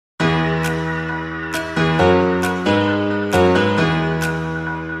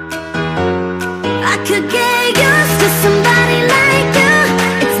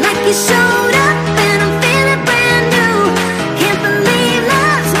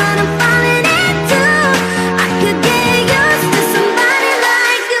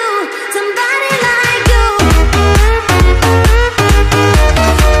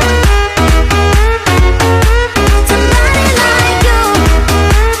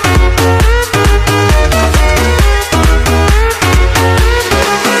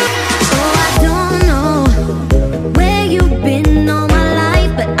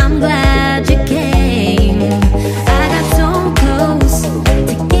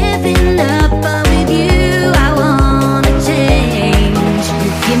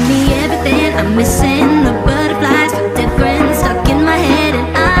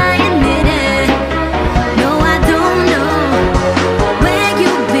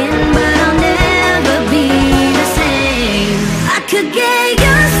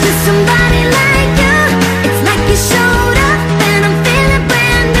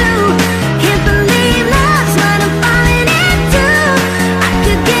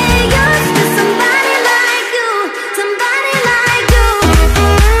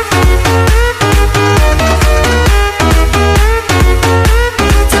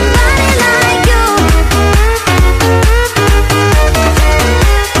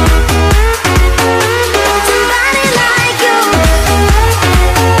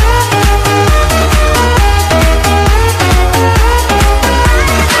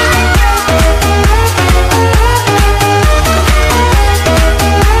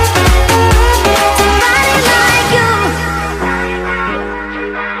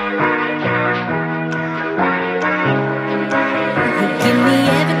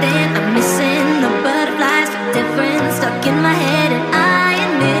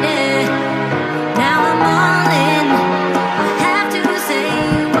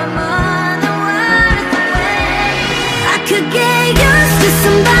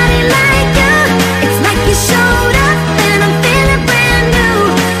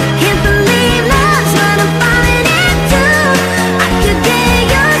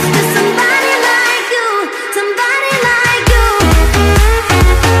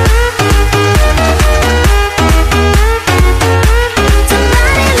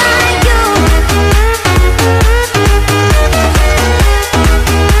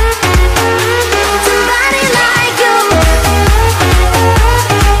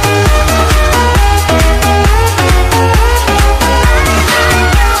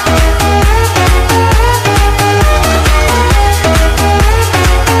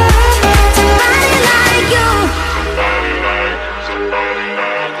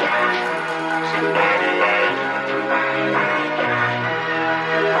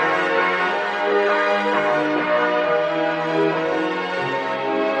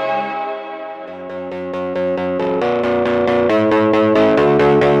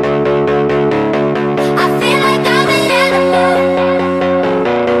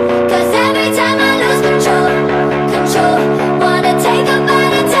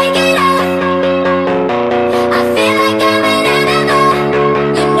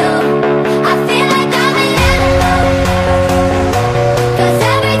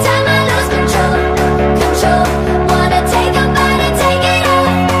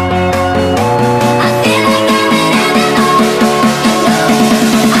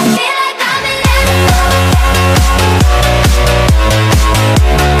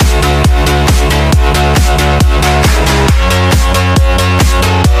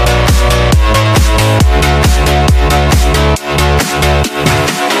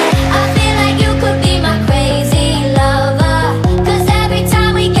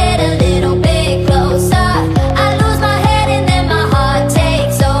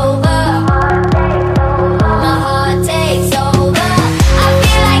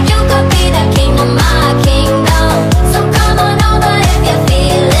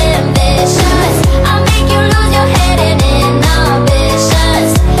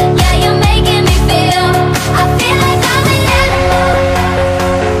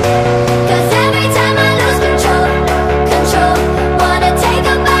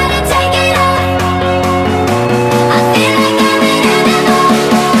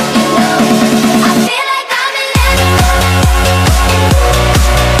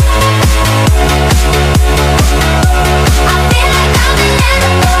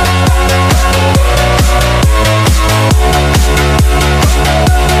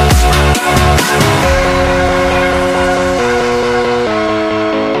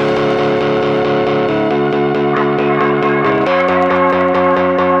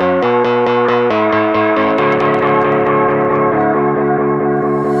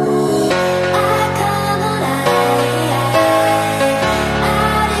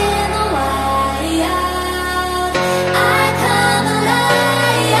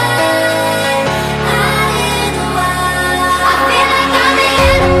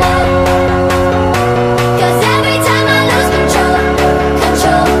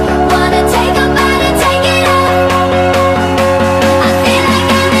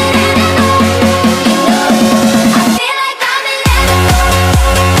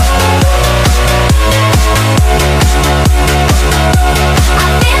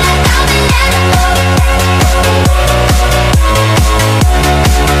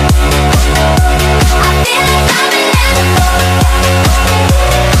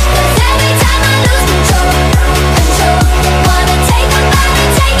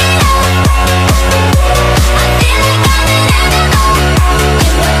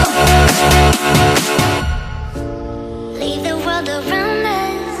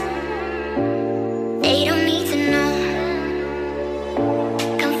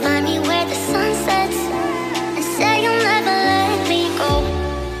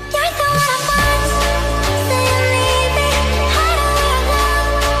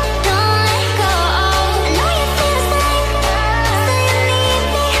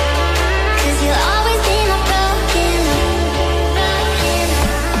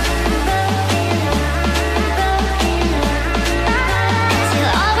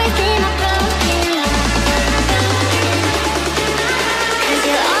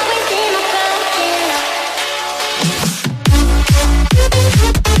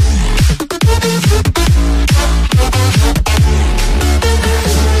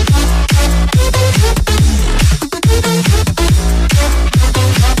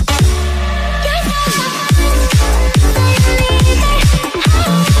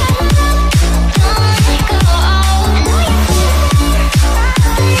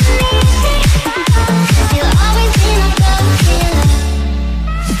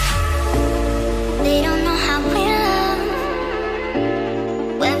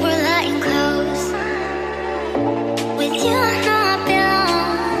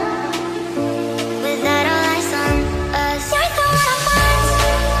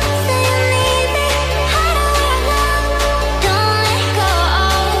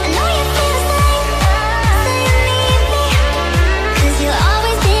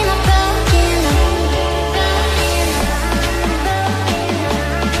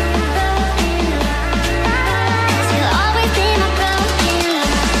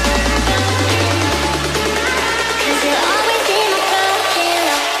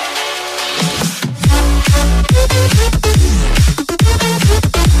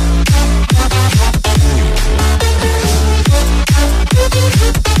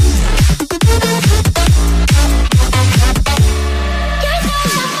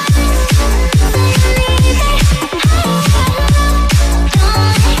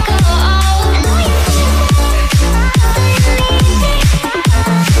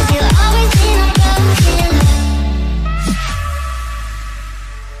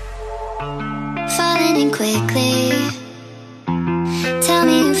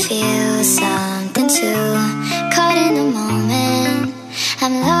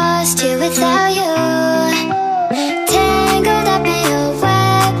lost here without you. Tangled up in your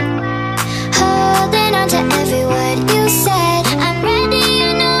web, holding on to every word you said. I'm ready,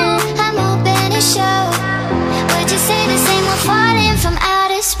 you know, I'm open to show. Would you say the same? We're falling from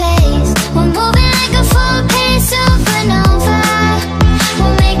outer space. We're moving like a full-paced supernova.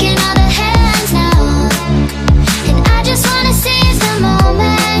 We're making all the headlines now, and I just wanna seize the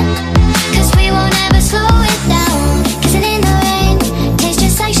moment, 'cause we won't ever slow it down. Kissing in the rain tastes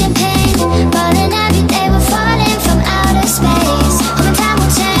just like champagne. Falling every day, we're falling from outer space. Hoping time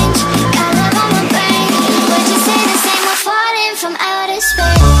will change, got love on my brain. Would you say the same? We're falling from outer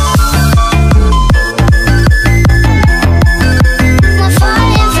space. We're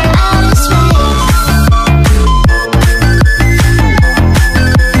falling from outer space.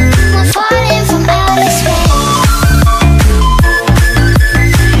 We're falling from outer space.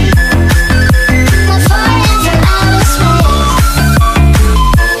 We're falling from outer space.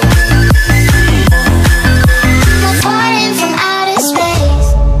 We're falling from outer space.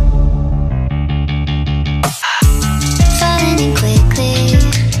 Falling in quickly.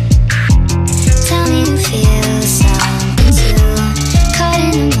 Tell me you feel something too. Caught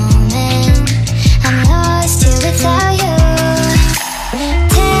in the moment, I'm lost here without you.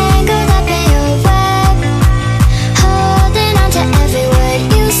 Tangled up in your web, holding on to every word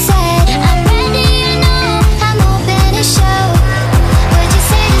you said. I'm ready, you know, I'm open to show. Would you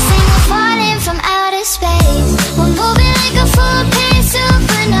say the same? We're falling from outer space. We're moving like a full-paced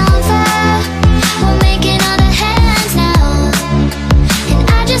supernova. We're making all the headlines now, and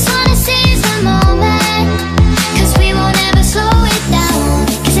I just wanna seize the moment, 'cause we won't ever slow it down.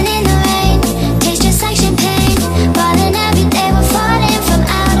 Kissing in the rain tastes just like champagne. Falling every day, we're falling from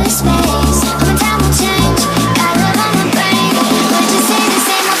outer space. Hoping time will change, got love on my brain. Would you say the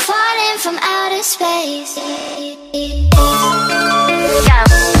same? We're falling from outer space.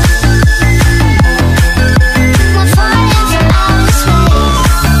 We're falling from outer space.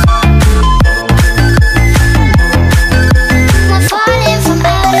 We're falling from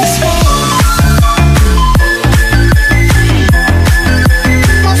outer space.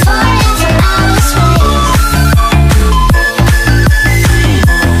 We're falling from outer space.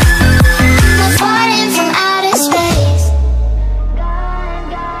 We're falling from outer space.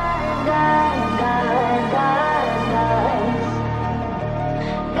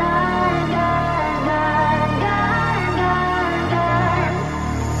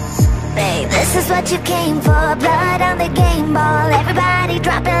 Babe, this is what you came for. Blood on the game ball, everybody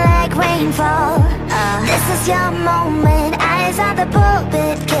dropping like rainfall. This is your moment, eyes on the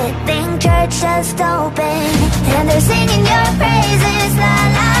pulpit. Kid think church just open, and they're singing your praises, la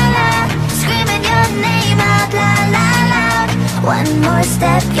la la, screaming your name out, la la loud. One more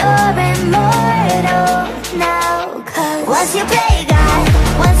step, you're immortal now. 'Cause once you play God,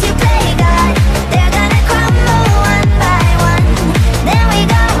 they're gonna crumble one by one. Then we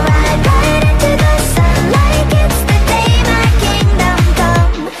go right into the sun, like it's the day my kingdom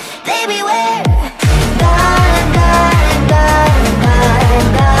come. Baby, we're God, God, God, God,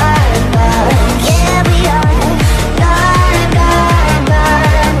 God, God. Yeah, we are God, God,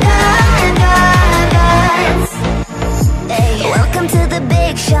 God, God, God, God. Hey, welcome to the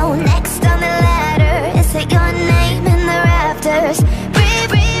big show. Next on the ladder is say your name in the rafters. Brief,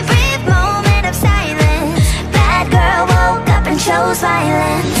 brief, brief moment of silence. Bad girl woke up and chose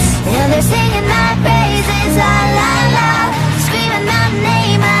violence. Now they're singing my praises, la la la, screaming my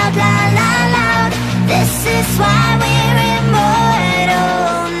name out, la la loud. This is why we're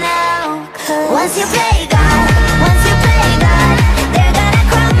immortal now. 'Cause once you play God, they're gonna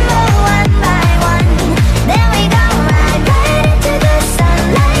crumble one by one. Then we go right into the sun,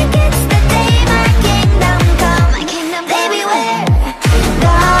 like it's the day my kingdom come. Baby, we're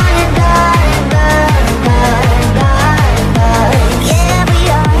God, God, God, God, God, God. Yeah, we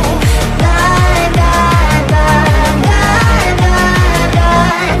are God, God, God, God, God,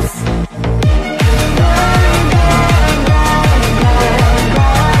 God.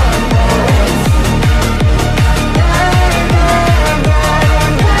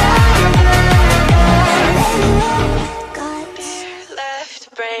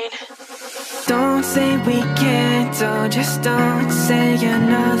 Don't say we can't, oh, just don't say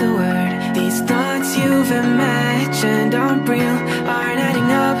another word. These thoughts you've imagined aren't real, aren't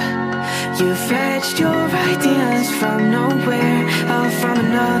adding up. You fetched your ideas from nowhere, out from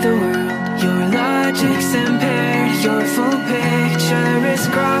another world. Your logic's impaired, your full picture is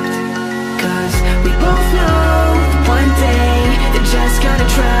cropped. 'Cause we both know one day they're just gonna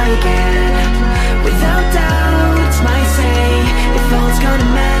try again. Without doubt, might say if all's gonna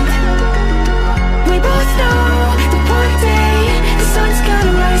mend. We both know that one day the sun's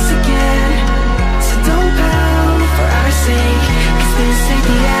gonna rise again.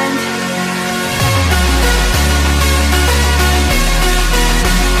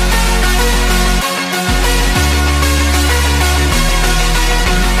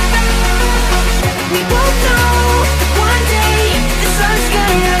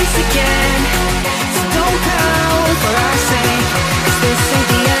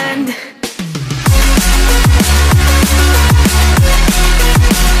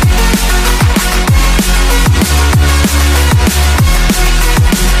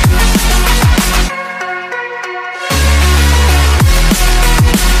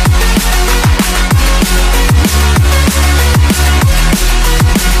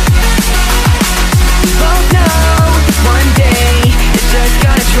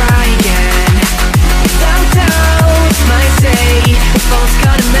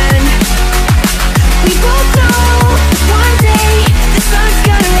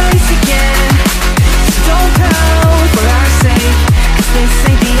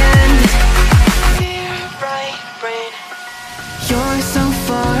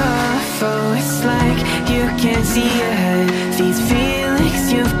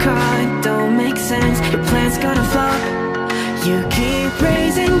 You keep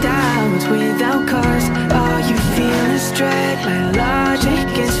raising doubts without cause. All you feel is dread. My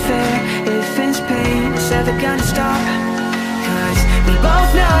logic is fair. If it's pain, it's never gonna stop. Cause we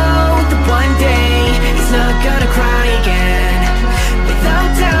both know that one day he's not gonna cry again. Without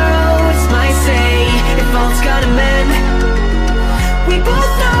doubt, it's my say, if all's gonna mend. We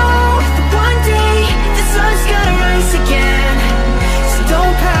both know that one day the sun's gonna rise again. So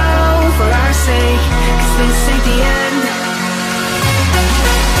don't pout for our sake, cause this ain't the end.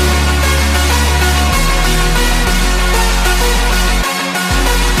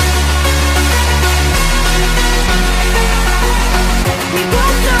 We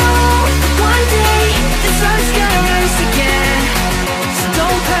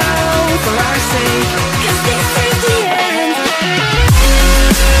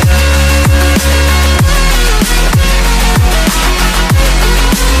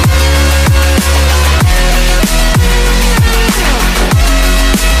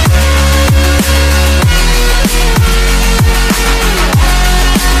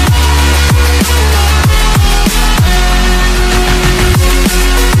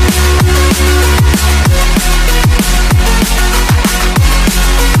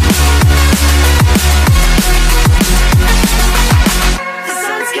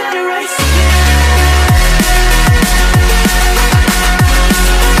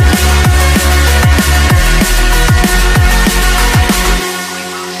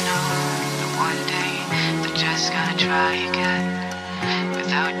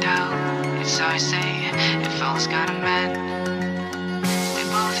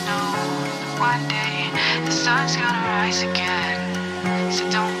both know that one day the sun's gonna rise again. So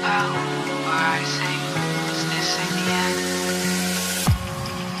don't pout for our sake, cause this ain't the end.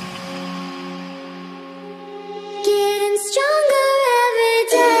 Getting stronger every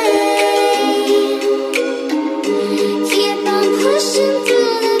day. Keep on pushing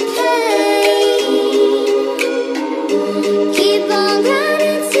through the pain. Keep on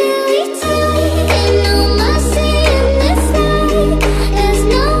running till we die. Ain't no mercy in this life. There's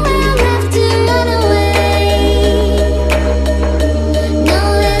nowhere left to run away. No,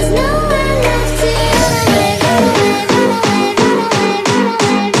 there's nowhere left to run away, run away, run away, run away.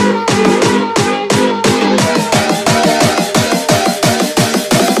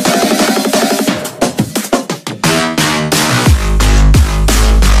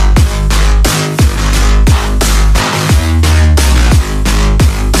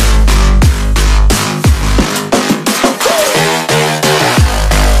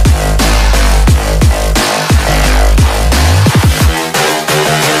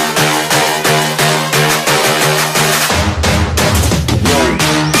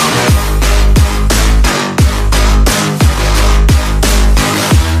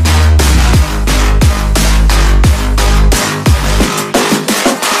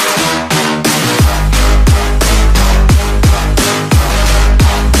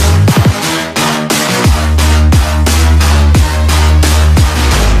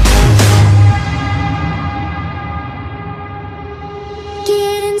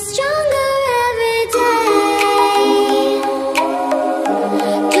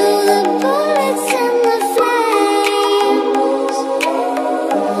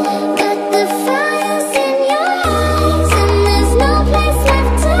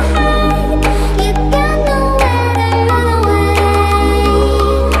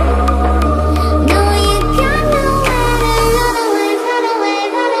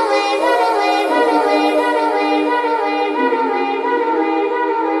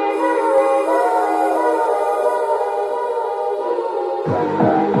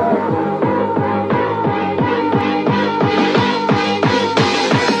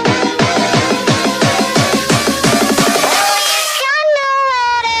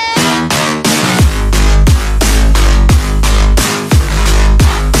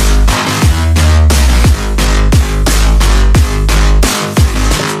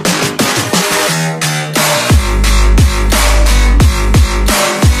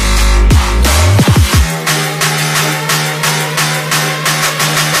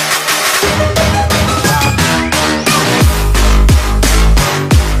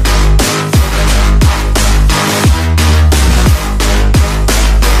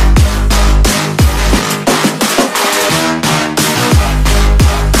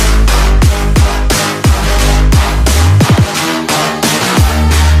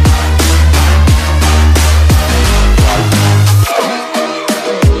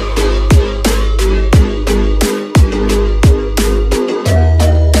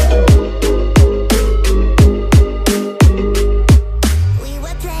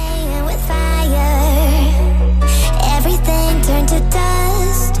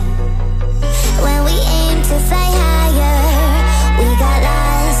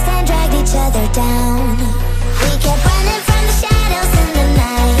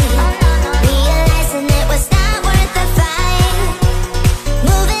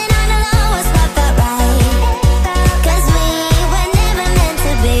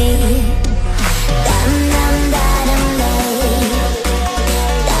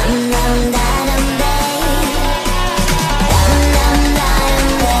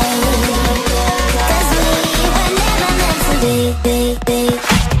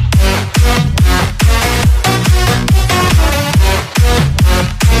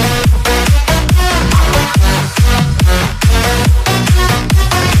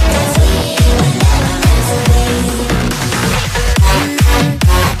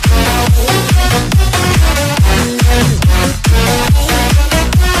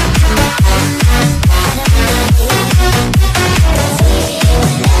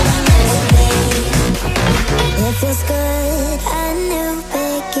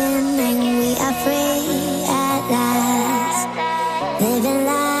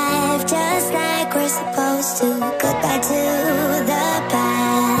 supposed to. Goodbye to the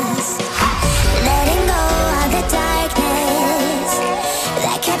past. Letting go of the darkness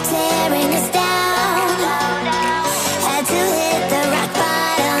that kept tearing us down. Had to hit the rock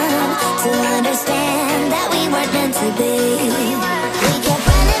bottom to understand that we weren't meant to be. We kept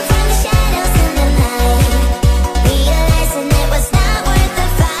running from the shadows in the night, realizing it was not worth the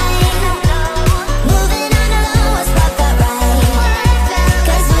fight. Moving on alone was what felt right,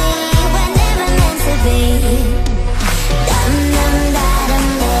 'cause we were never meant to be. Dum dum da dum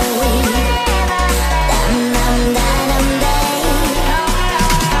day, dum dum da dum day,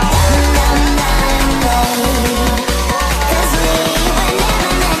 dum dum da dum day, 'cause we were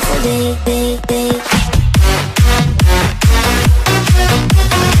never meant to be.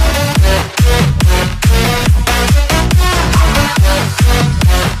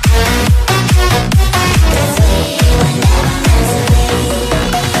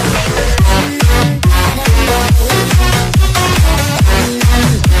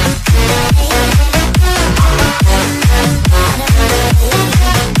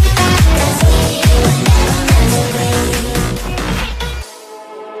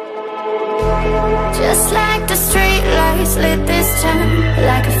 Just like the street lights lit this town,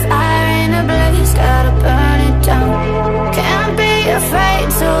 like a fire in a blaze, gotta burn it down. Can't be afraid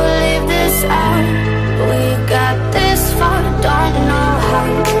to leave this out. We got this far, don't know how.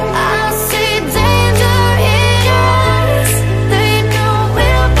 I see danger in your eyes. They know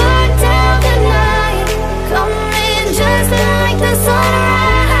we'll burn down the night. Coming just like the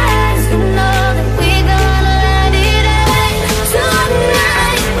sunrise. You know that we gonna let it rain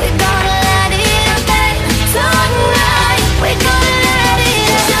tonight. We gonna let it rain tonight. We gonna let it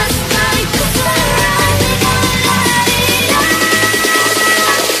just like the sunrise. We gonna let it rain.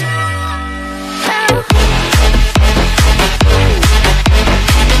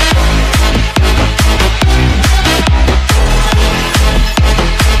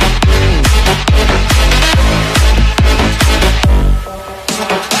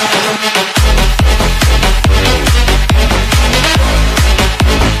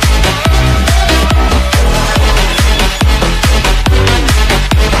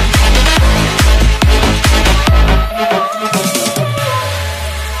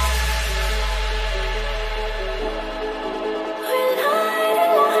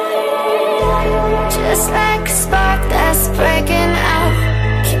 Just like a spark that's breaking out.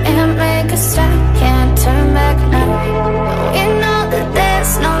 Can't make a stop, can't turn back now. We know that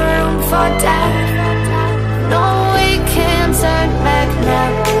there's no room for doubt. No, we can't turn back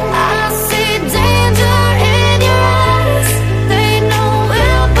now. I see danger in your eyes. They know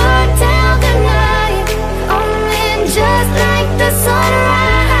we'll burn down the night. Coming just like the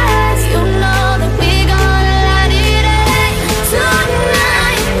sunrise. You know that we gonna let it rain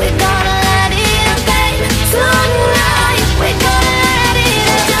tonight. We gonna let it rain tonight. We gonna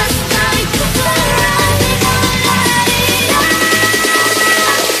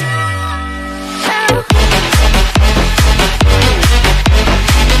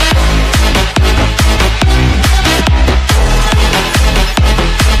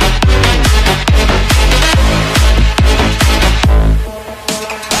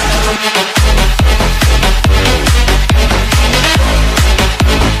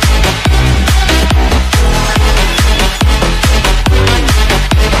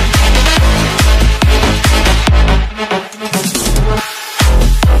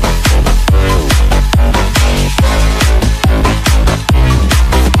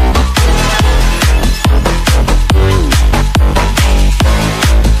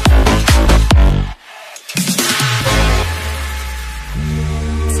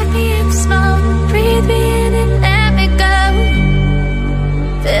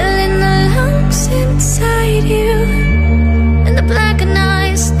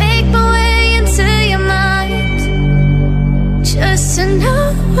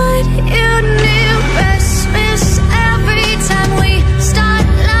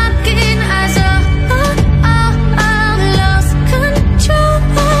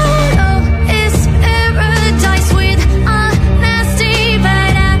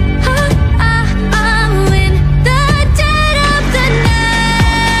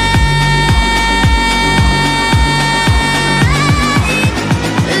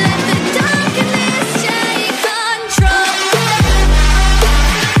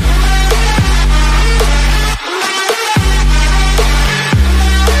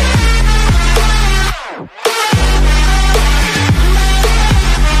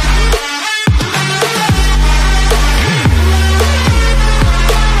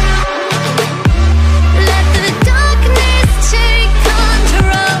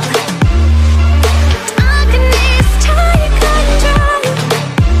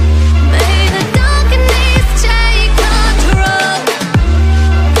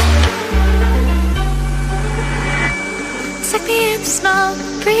small.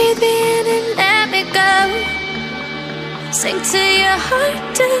 Breathe me in and let me go. Sink to your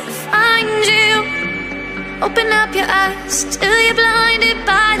heart to find you. Open up your eyes till you're blinded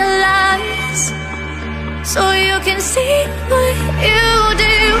by the lies, so you can see what you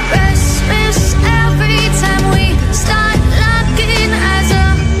do. Restless every time we start locking eyes.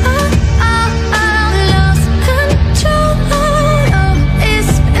 Lost control of this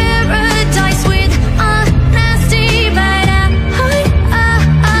paradise with honesty, but I'm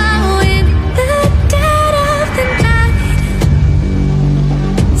in the dead of the night.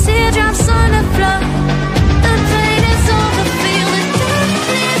 Teardrops on the floor. The pain is over. Feel the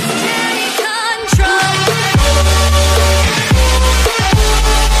darkness take control.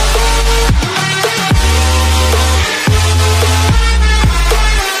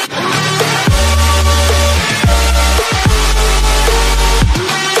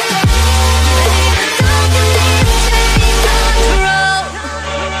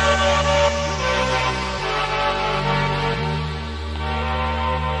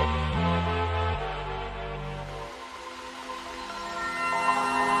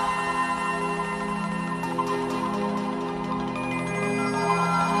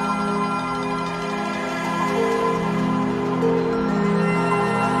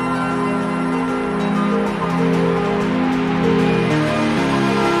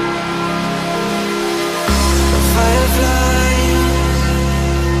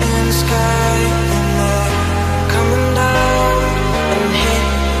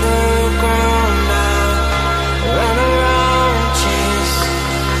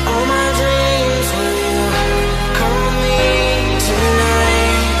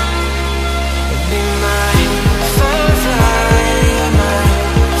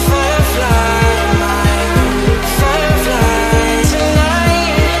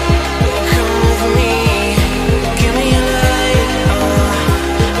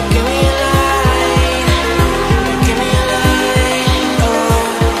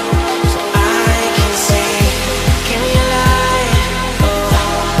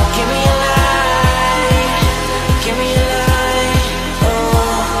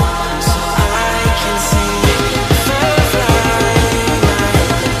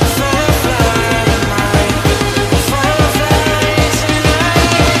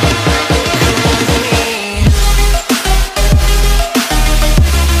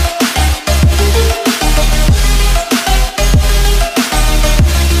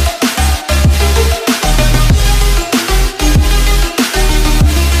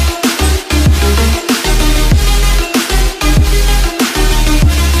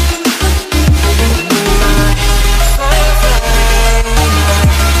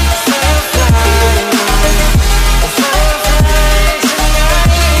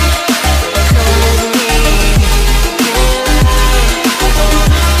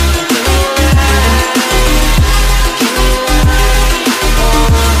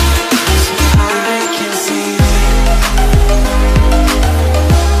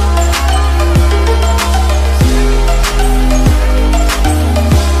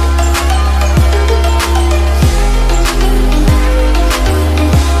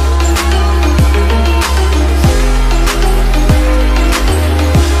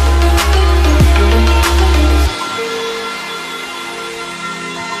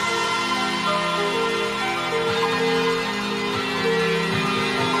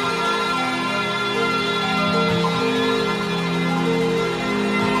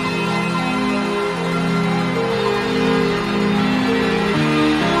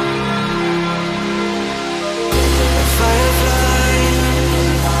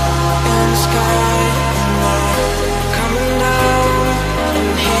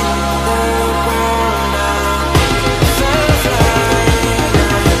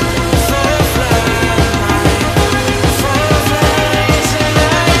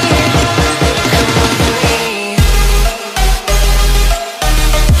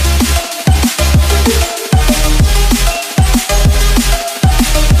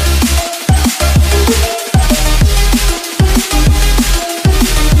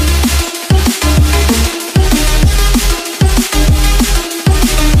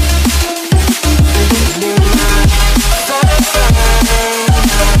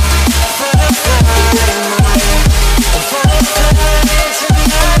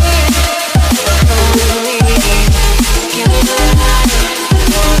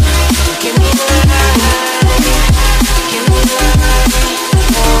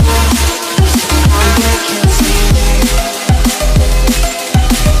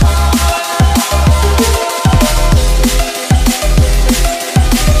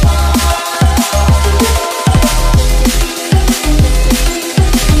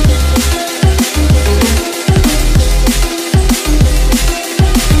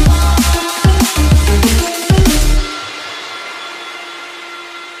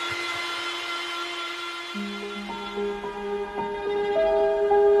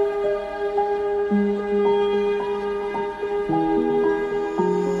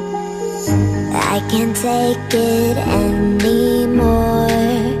 can't take it anymore.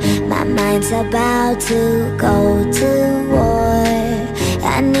 My mind's about to go to war.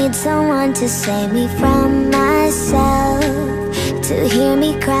 I need someone to save me from myself, to hear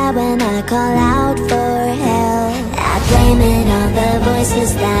me cry when I call out for help. I blame it on the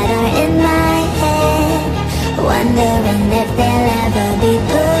voices that are in my head, wondering if they'll ever be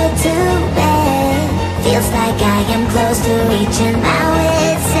put to bed. Feels like I am close to reaching my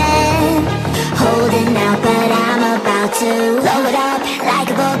wit's end, holding out but I'm about to blow it up like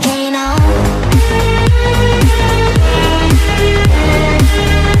a volcano.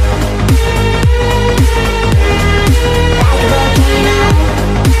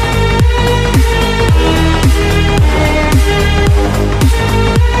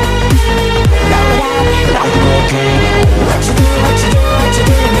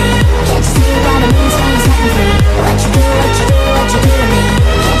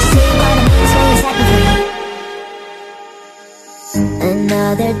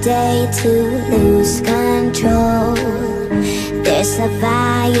 Another day to lose control. There's a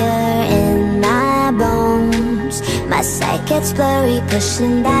fire in my bones. My sight gets blurry,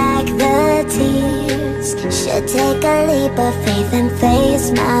 pushing back the tears. Should take a leap of faith and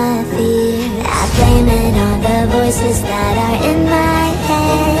face my fear. I blame it on the voices that are in my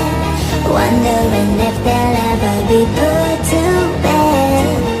head, wondering if they'll ever be put to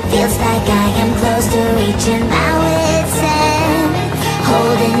bed. Feels like I am close to reaching my wit's end,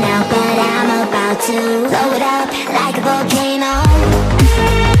 holding out but I'm about to blow it up like a volcano.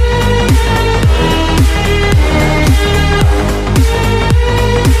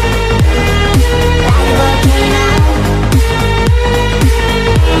 Like a volcano.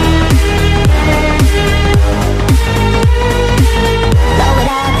 Blow it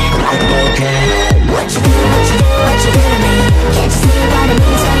up like a volcano. What you do, what you do, what you do to me? Can't you see what it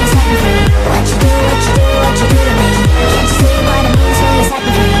means when you're setting free? What you do, what you do, what you do to me? Can't you see what it means when you're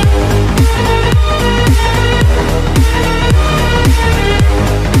setting free?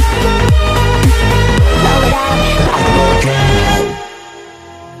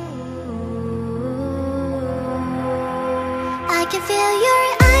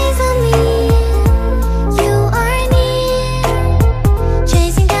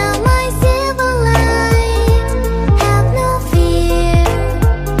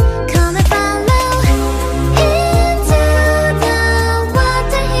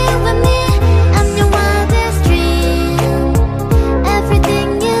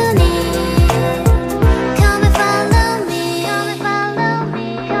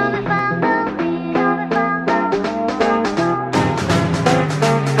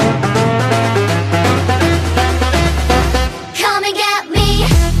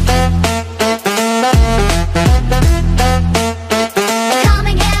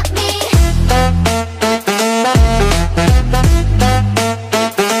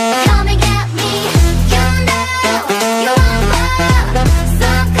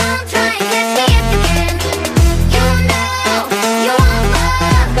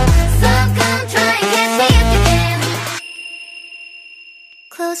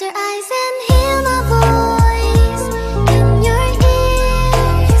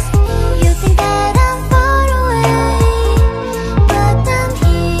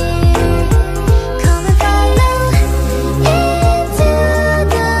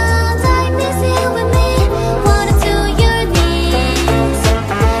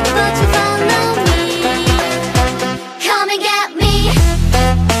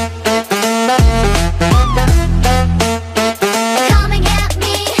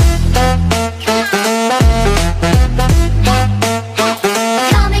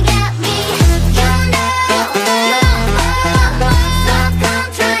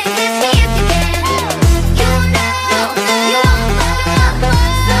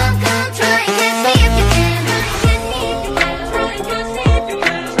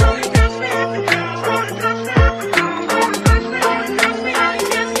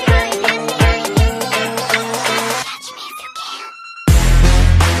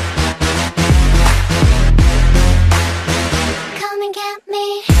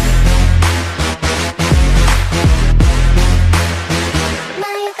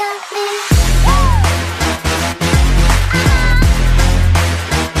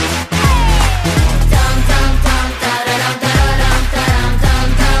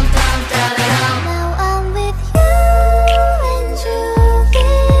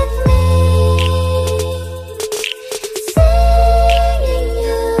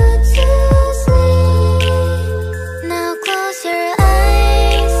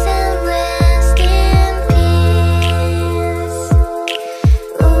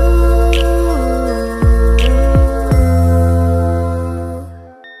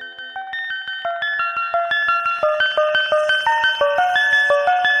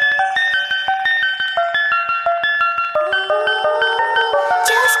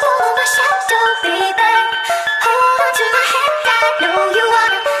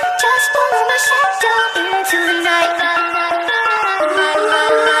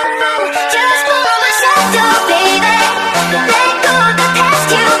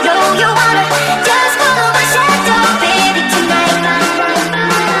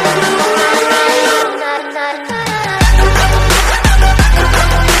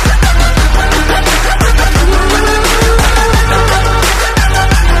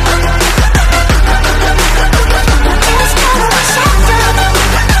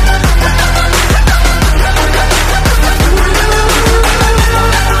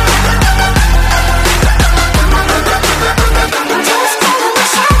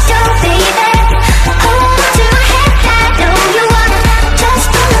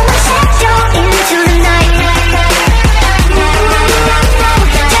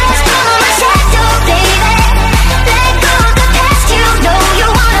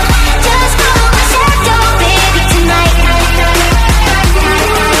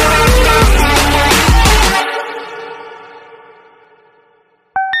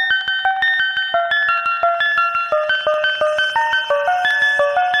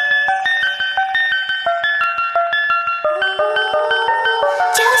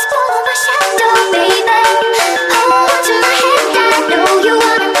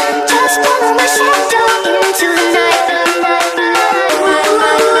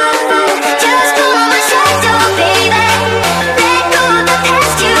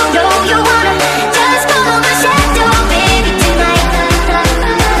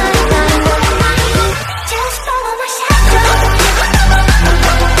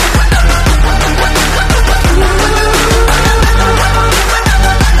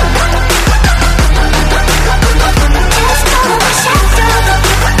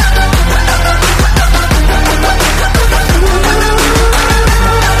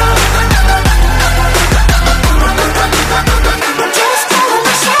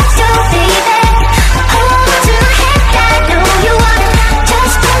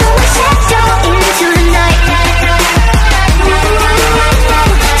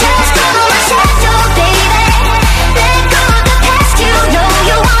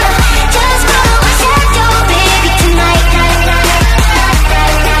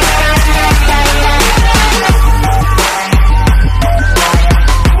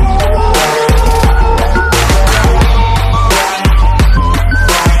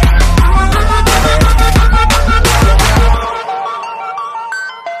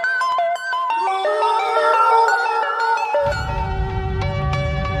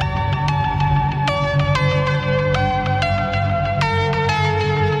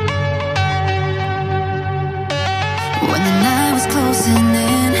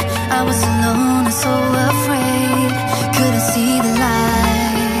 I was alone and so afraid, couldn't see the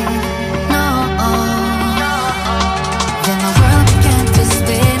light. No. Then my world began to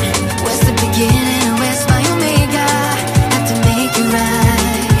spin. Where's the beginning and where's my omega? Had to make it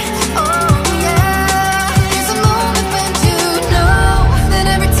right. Oh yeah. There's a moment when you know that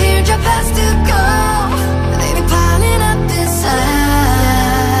every teardrop has to go. They be piling up inside.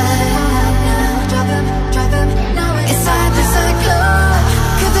 Drop them, now it's side by side glow.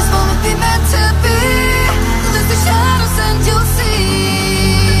 Could this moment be meant to be?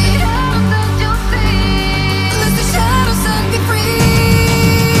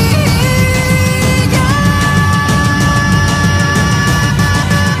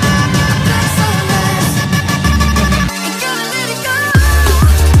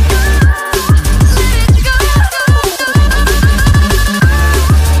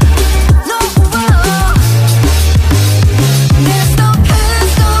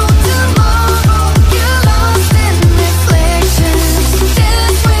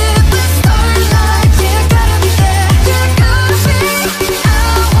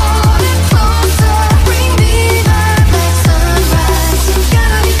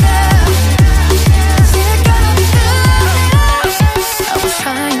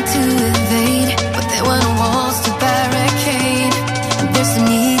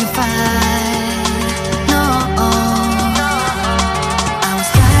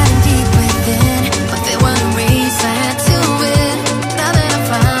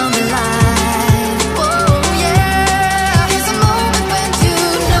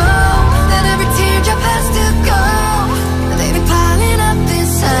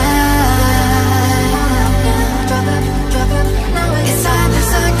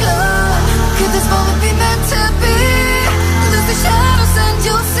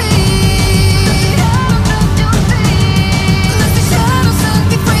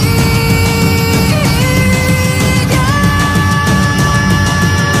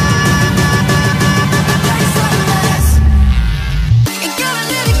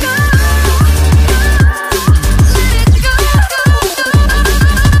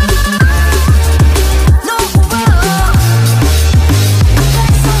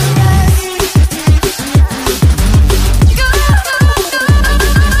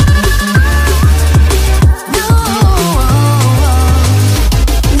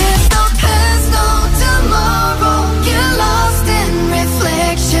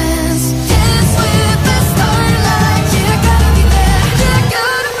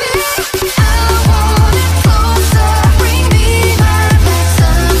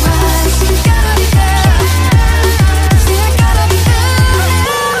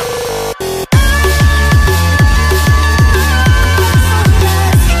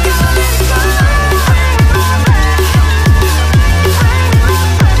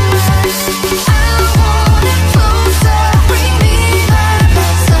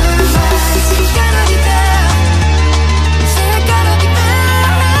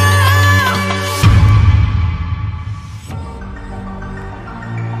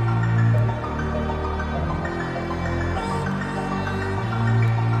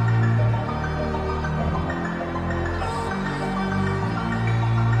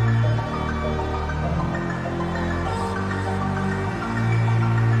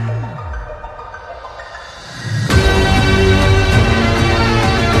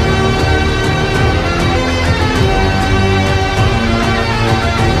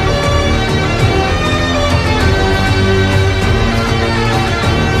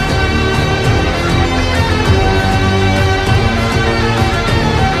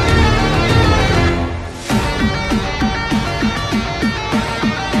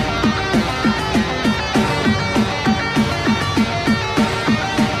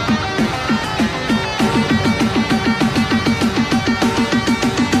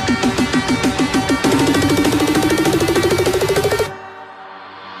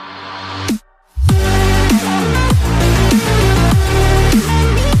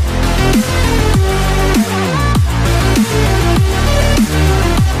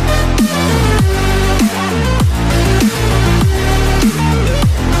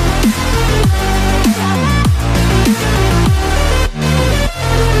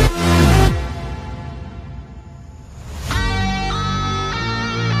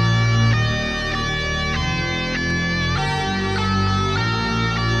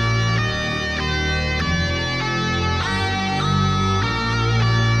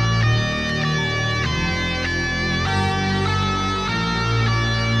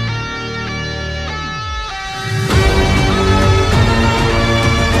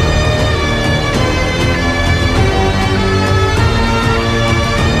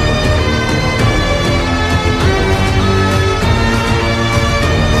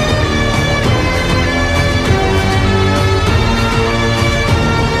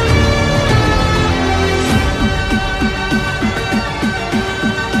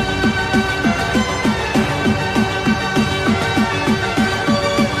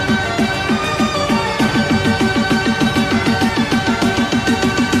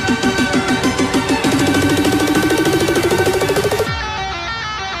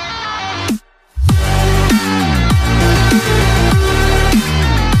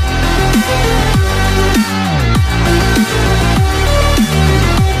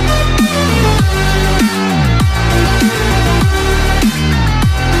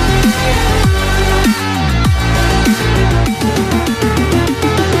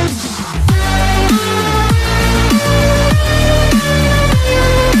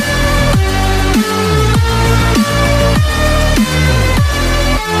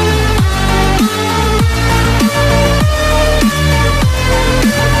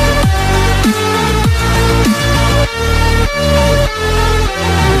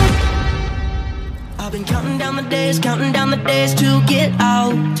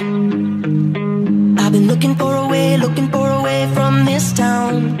 looking for a way from this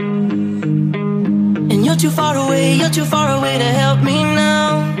town. And you're too far away to help me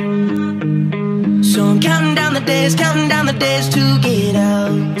now. So I'm counting down the days to get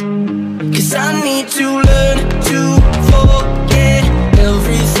out. 'Cause I need to learn to forget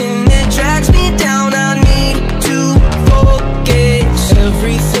everything that drags me down. I need to forget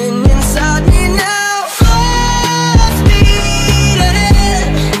everything inside me now. Full speed ahead,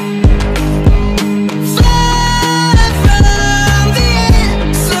 fly from the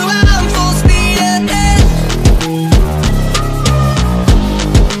end. So I'm full speed ahead.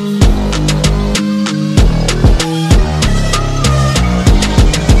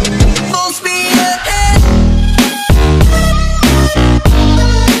 Full speed ahead.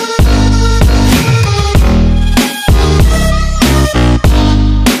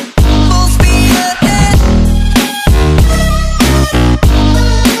 Full speed ahead.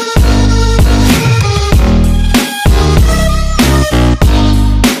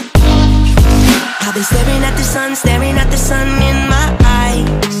 I've been staring at the sun in my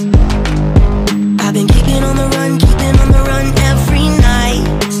eyes. I've been keeping on the run every night.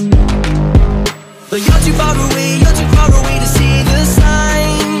 But you're too far away to see the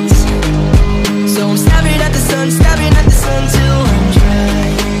signs. So I'm staring at the sun till I'm dry.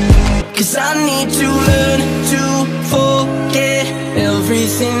 'Cause I need to learn to forget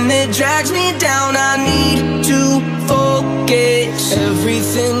everything that drags me down. I need to forget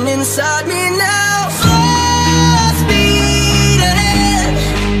everything inside me now. Full speed ahead,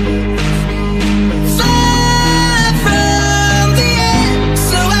 fly from the end.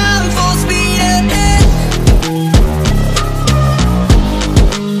 So I'm full speed ahead.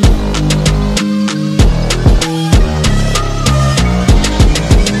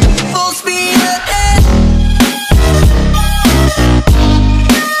 Full speed ahead.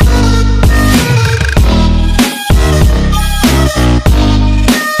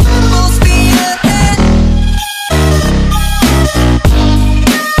 Full speed ahead.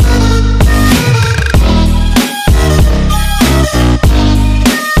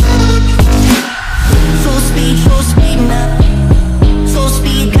 Full speed now. Full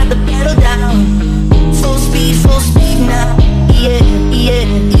speed, got the pedal down. Full speed now. Yeah, yeah,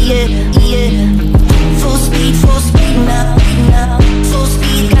 yeah, yeah. Full speed now. Full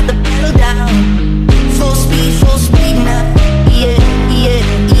speed, got the pedal down. Full speed now. Yeah, yeah,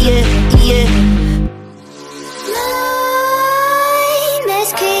 yeah, yeah.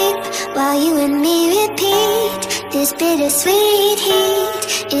 Nightmares creep while you and me repeat. This bittersweet heat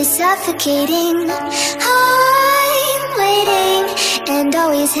is suffocating. I'm waiting and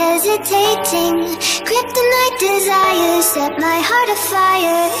always hesitating. Kryptonite desires set my heart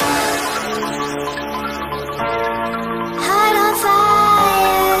afire. Heart on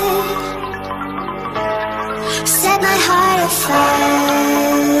fire. Set my heart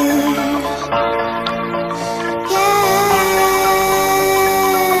afire. Yeah.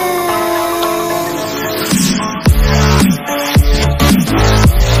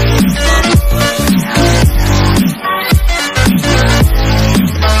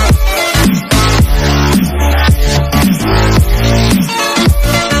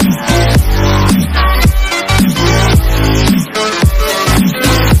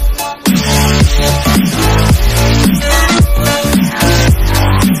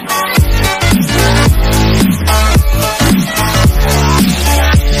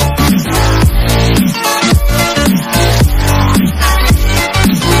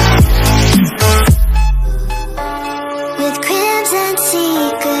 With crimson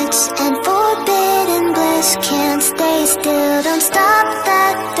secrets and forbidden bliss, can't stay still, don't stop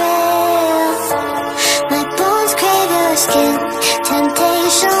that thrill. My bones crave your skin,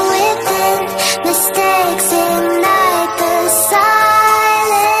 temptation within, mistakes ignite the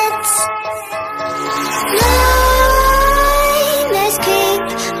silence. Nightmares creep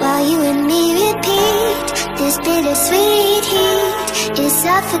while you and me repeat. This bittersweet heat is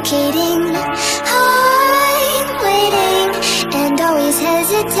suffocating. I'm waiting and always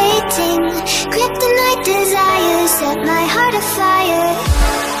hesitating. Kryptonite desires set my heart afire.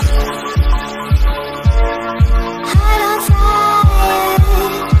 Heart on fire.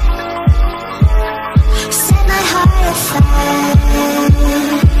 Set my heart afire.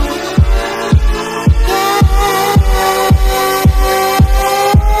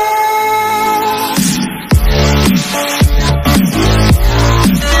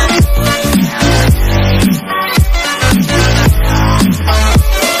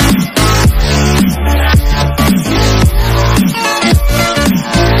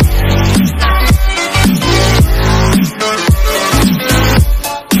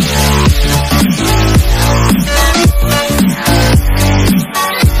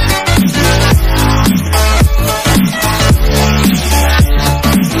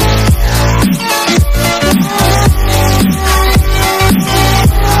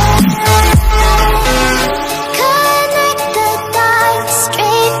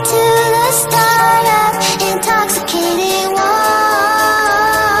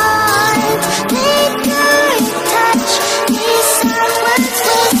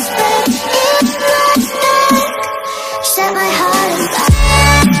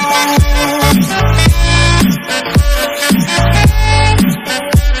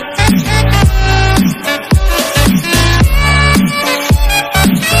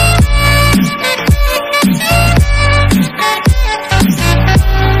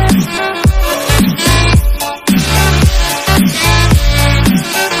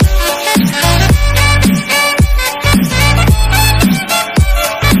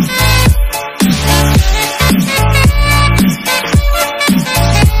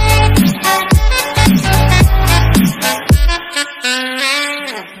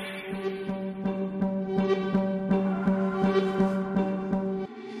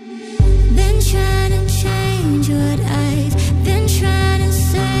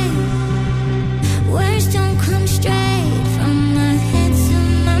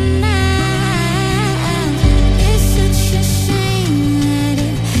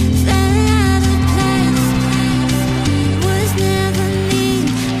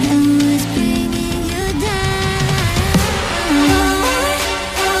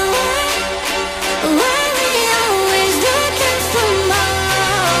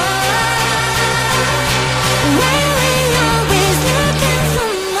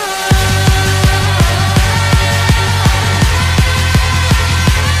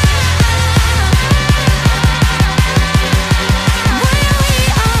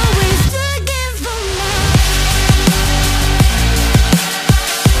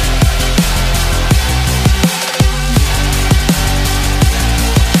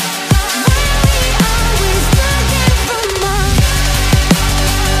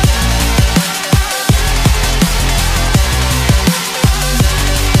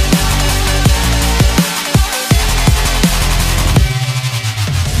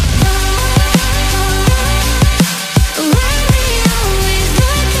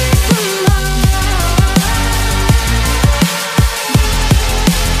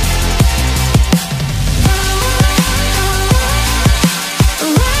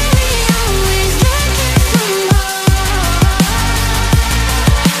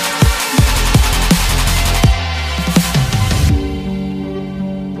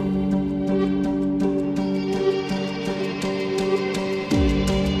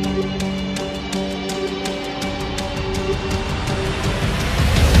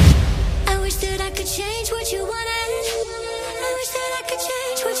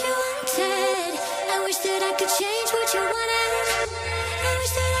 could change what you wanted. I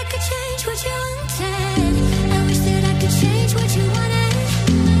wish that I could change what you wanted. I wish that I could change what you wanted.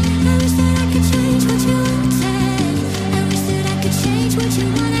 I wish that I could change what you wanted. I wish that I could change what you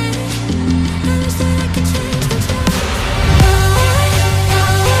wanted. I wish that I could change what you wanted.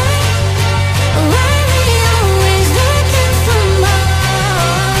 Why we always looking for more?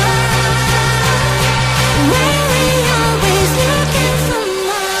 Why we always looking for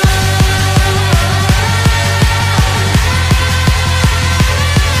more?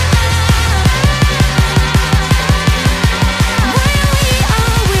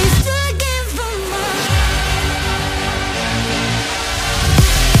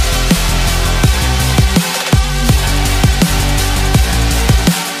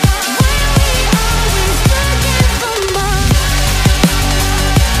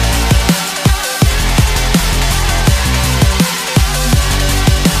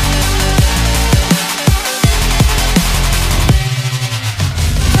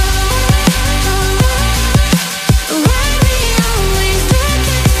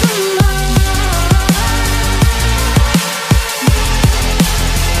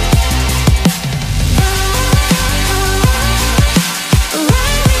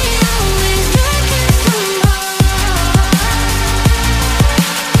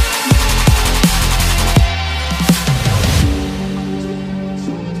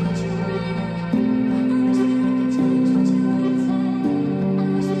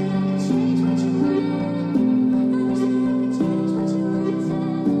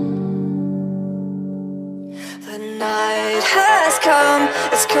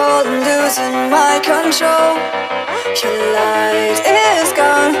 Losing my control. Your light is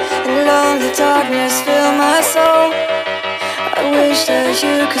gone, and lonely darkness fill my soul. I wish that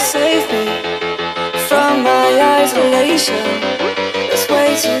you could save me from my isolation. It's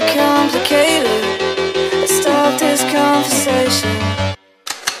way too complicated. Let's stop this conversation.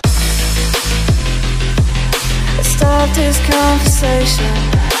 Let's stop this conversation.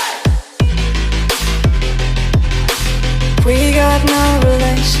 We got no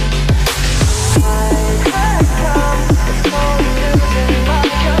relation.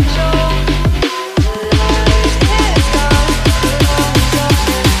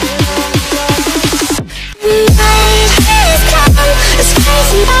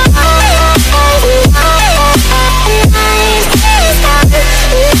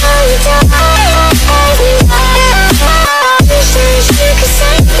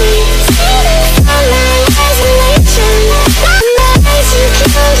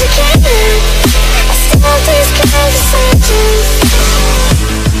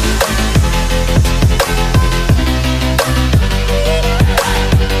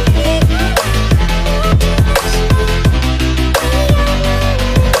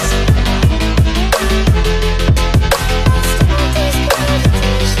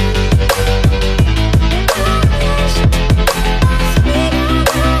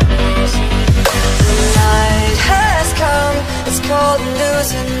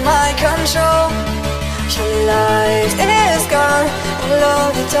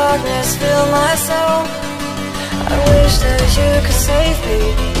 Darkness fill my soul. I wish that you could save me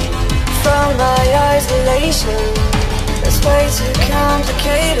from my isolation. It's way too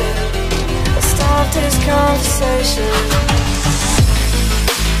complicated. Let's stop this conversation.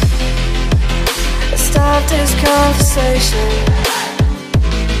 Let's stop this conversation.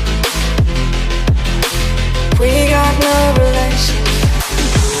 We got no relation.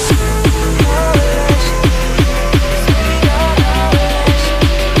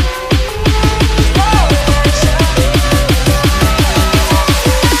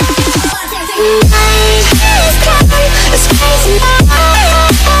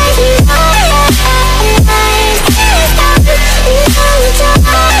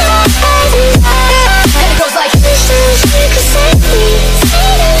 It goes like this.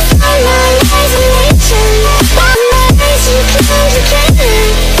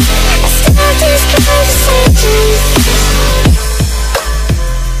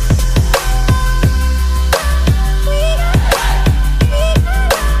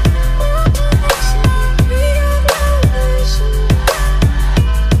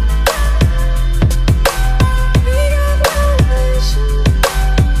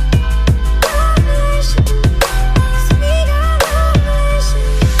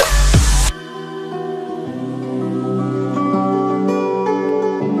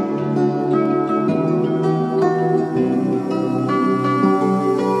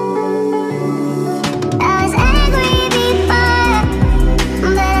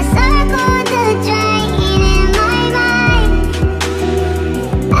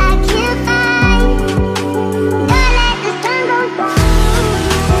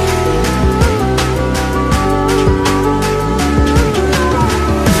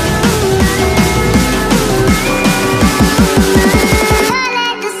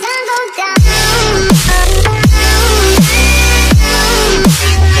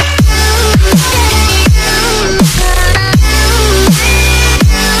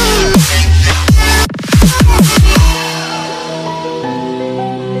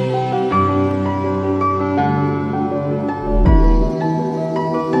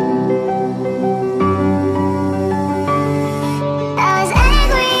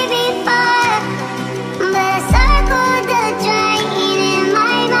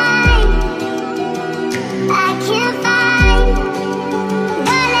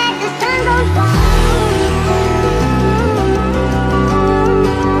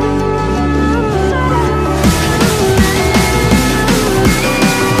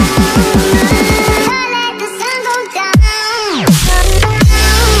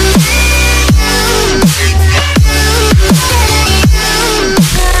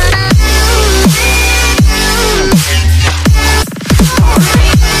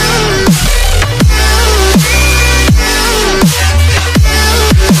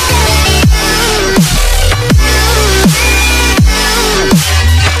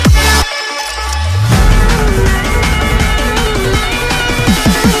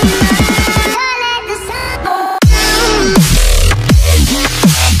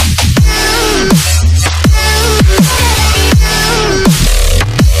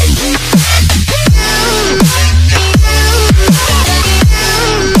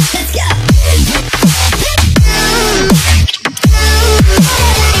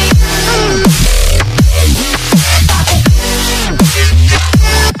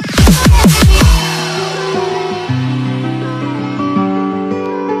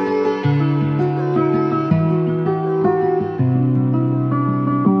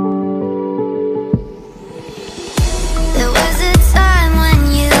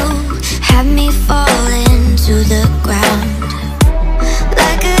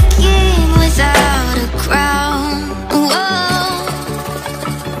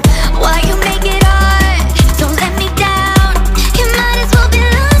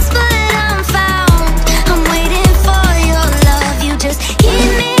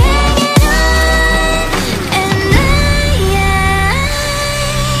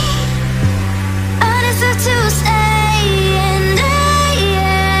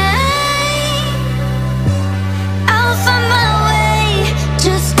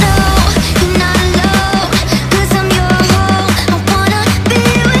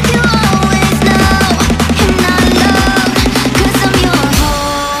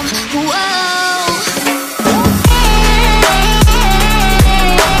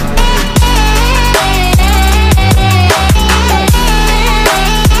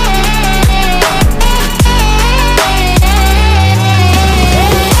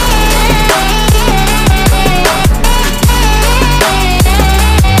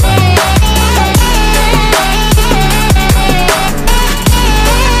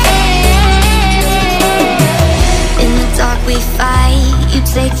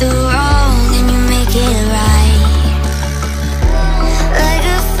 the wrong and you make it right. Like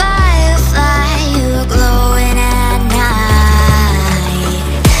a firefly, you're glowing at night.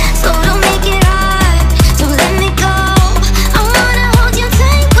 So don't make it hard, don't let me go. I wanna hold you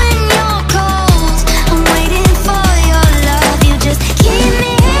tight when you're cold. I'm waiting for your love, you just keep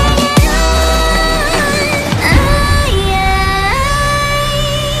me hanging on.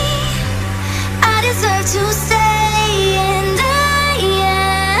 I deserve to stay, and I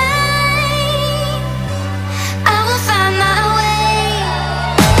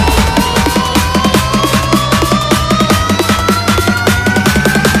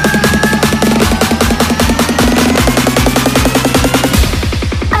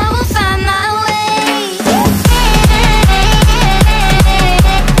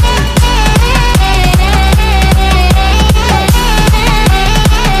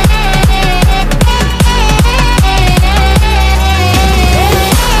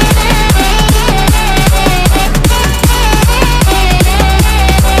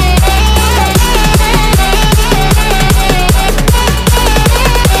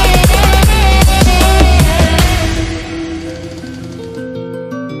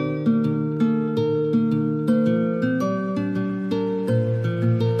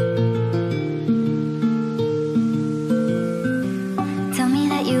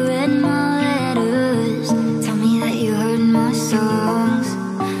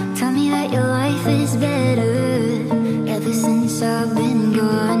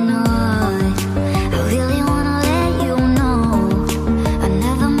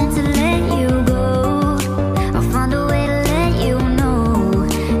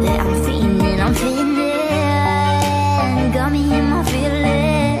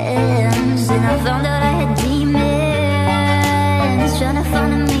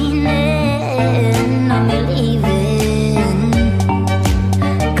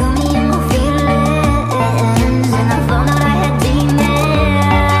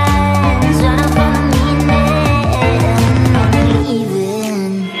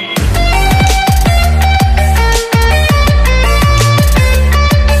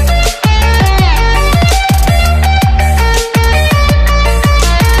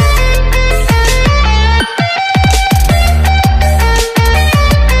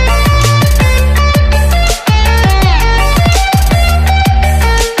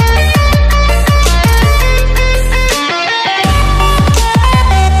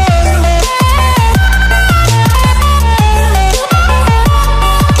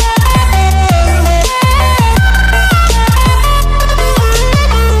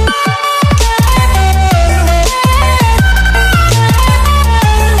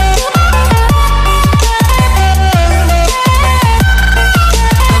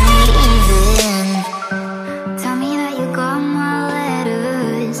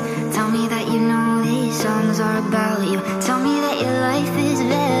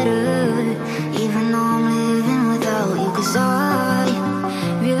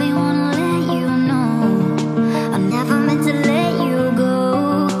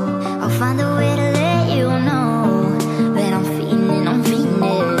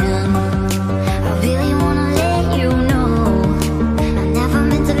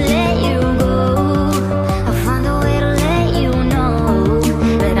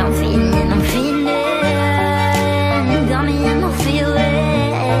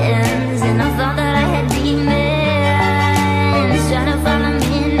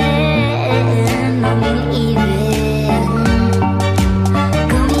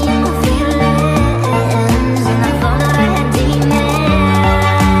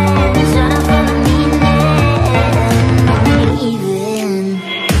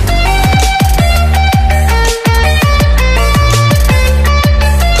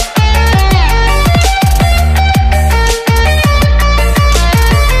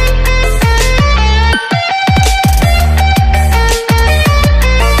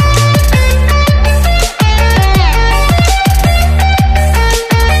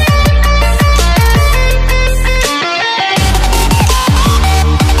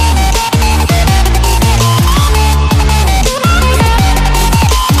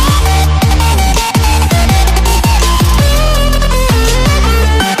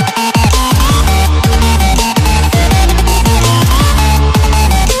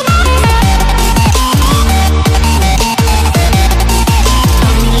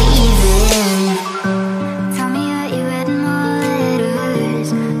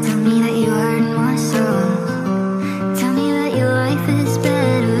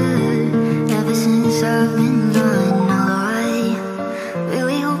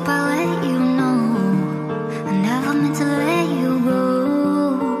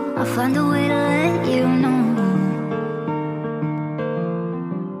find a way to let you know.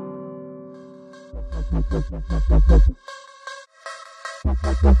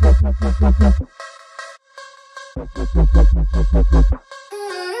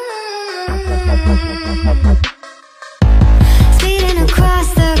 Speeding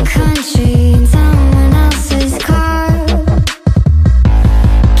across the country in someone else's car,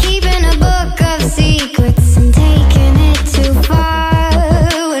 keeping a book of secrets and taking it too far.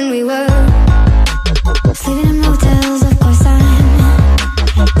 When we were sleeping in motels, of course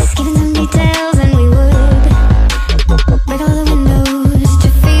I'm skipping some details, and we would break all the windows to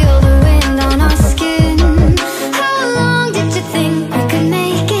feel the wind on our skin. How long did you think we could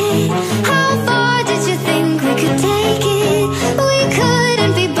make it? How far did you think we could take it? We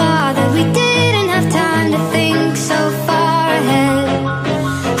couldn't be bothered, we didn't have time to think so far ahead.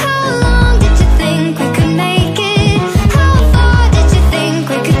 How long did you think we could make it? How far did you think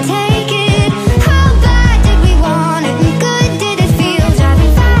we could take it? How bad did we want it, and good did it feel?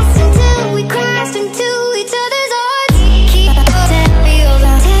 Driving fast until we crashed into each other's arms. Keep that feels,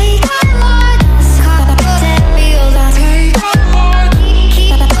 I'll take that feels, I'll take that feels, I'll take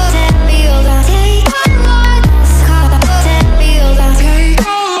keep that feels, I'll take that feels, I'll take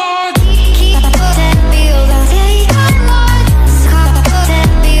keep that feels, I'll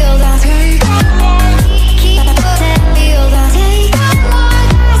take feels, I'll take keep that feels, I'll take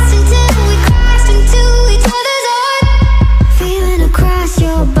until we crashed into each other's arms. Feeling across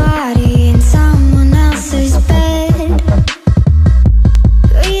your body in someone else's bed,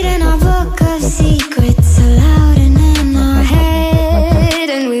 reading our book of secrets aloud and in our head.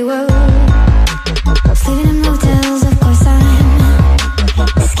 And we were sleeping in motels, of course I'm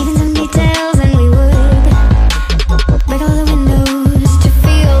skipping some details, and we would break all the windows to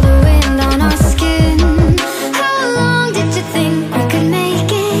feel the wind on our skin. How long did you think we could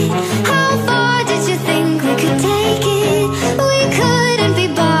make it? How far did you think we could take it? We couldn't be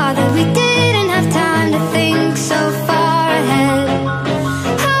bothered, we didn't have time to think so far ahead.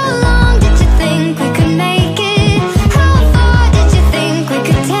 How long did you think we could make it? How far did you think we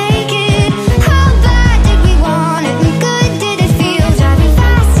could take it? How bad did we want it, and good did it feel? Driving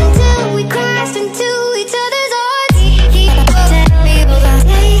fast until we crashed into each other's arms. Keep that feels, I'll take that feels, I'll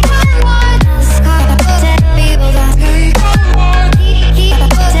take keep that feels, I'll take keep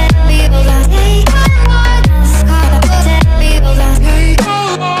that feels, I'll take feels, I'll take keep that feels, I'll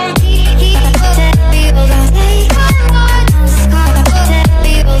take feels, I'll take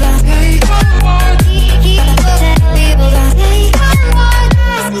keep that feels, I'll take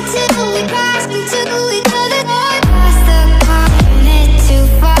until we crashed into each other's arms. Cross the continent too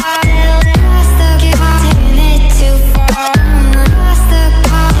far, cross the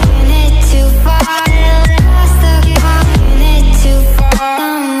continent too far, cross the continent too far,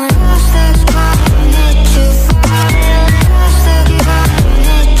 cross the continent too far, cross the continent too far, cross the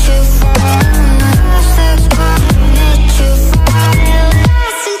continent too far, cross the continent too far,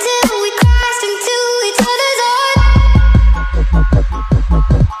 until we crashed into each other's arms.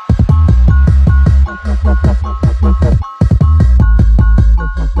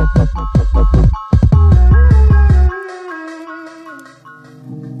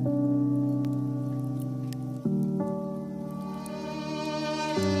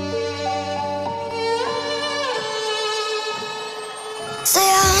 Say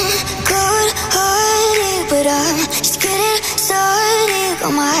I'm good-hearted, but I'm just getting started.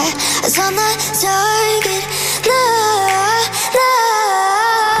 Got my eyes on the target. No, no.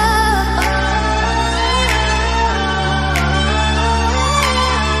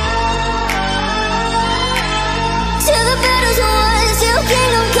 Till the battle's won, till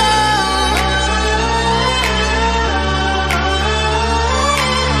kingdom come.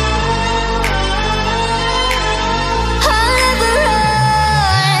 I'll never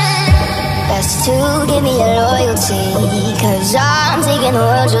run. Best to give me your loyalty, 'cause I'm taking the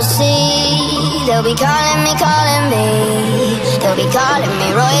world, you'll see. They'll be calling me, they'll be calling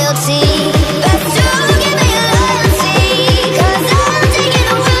me royalty. Best to give me your loyalty, 'cause I'm taking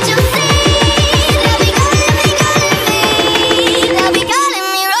the world, you'll see. They'll be calling me, they'll be calling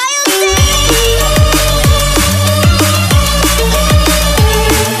me royalty.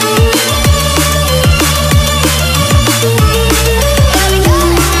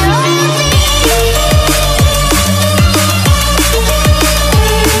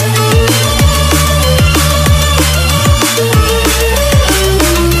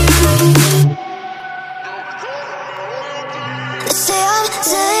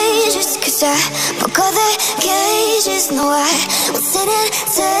 Broke all the cages, no, I won't sit and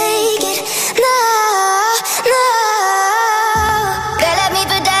take it. No, no. They left me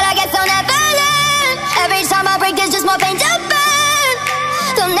for dead, I guess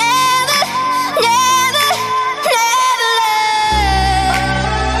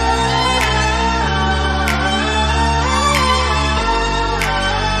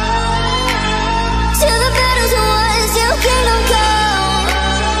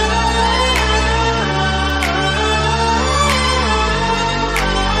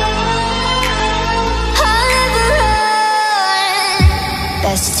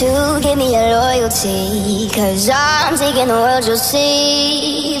to give me your loyalty, 'cause I'm taking the world, you'll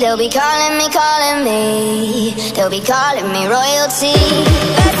see. They'll be calling me, they'll be calling me royalty.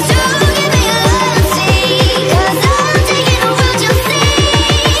 Let's do, give me your loyalty, 'cause I'm taking the world, you'll see.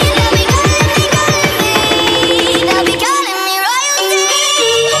 They'll be calling me, they'll be calling me royalty.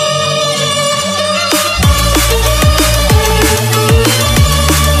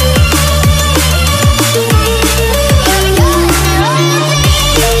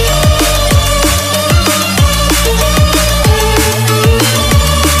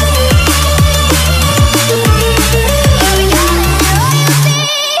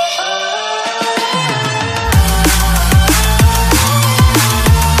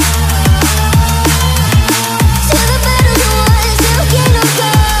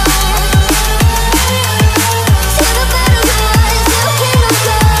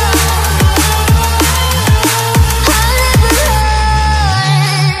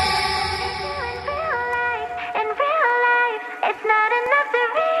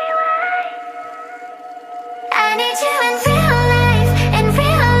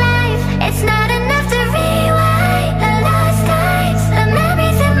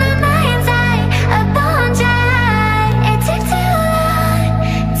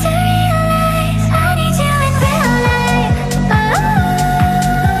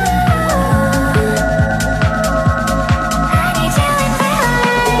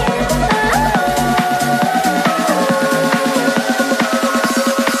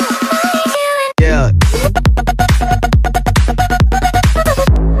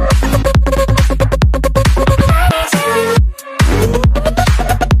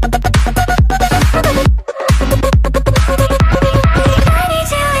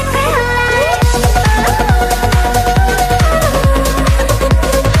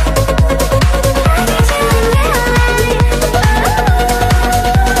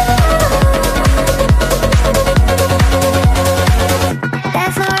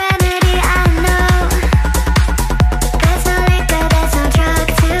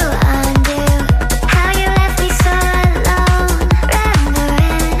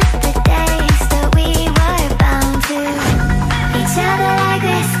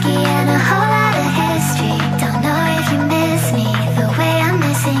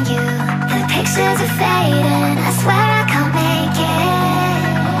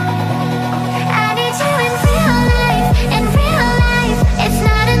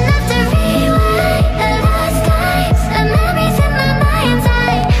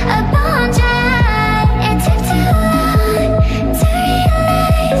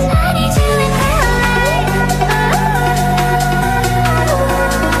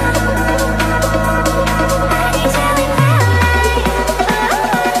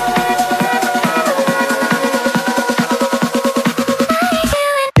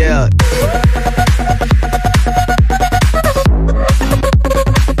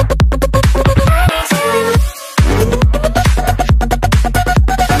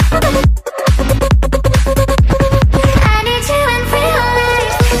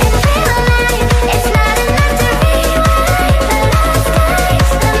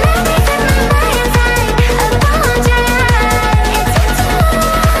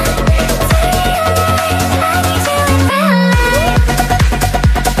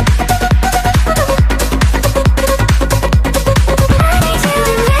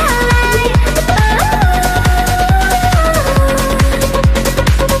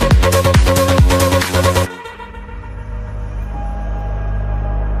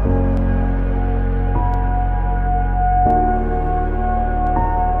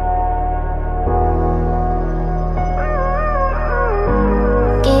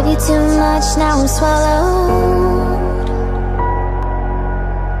 Now I'm swallowed.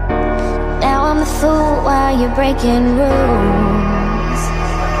 Now I'm a fool while you're breaking rules.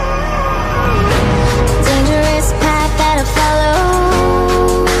 Dangerous path that I follow.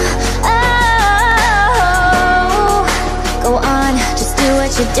 Oh, go on, just do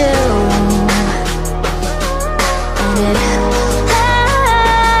what you do. And it hurts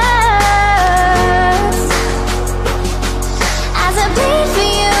as I bleed for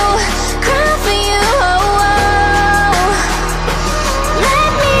you.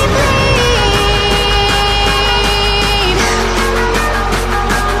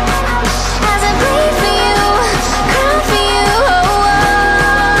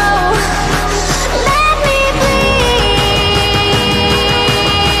 Let me bleed.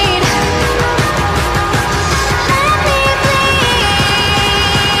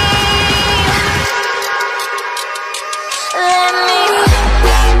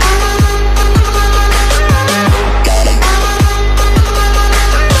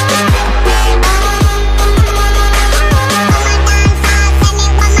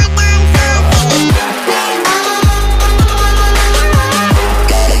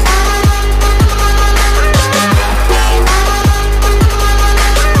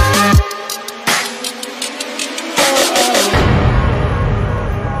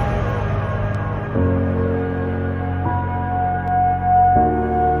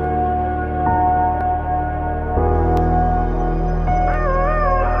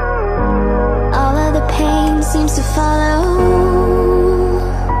 seems to follow,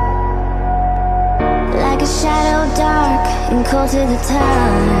 like a shadow dark and cold to the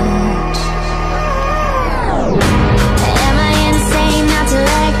touch. Am I insane not to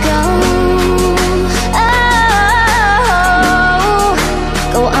let go? Oh,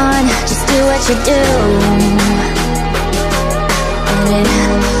 go on, just do what you do. And it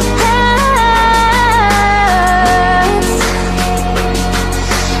hurts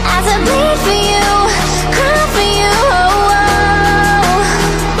as I bleed for you, cry for you.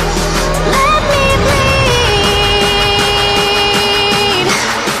 Let me bleed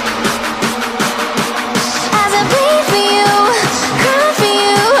as I bleed for you, cry for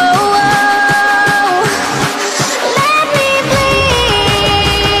you. Let me bleed.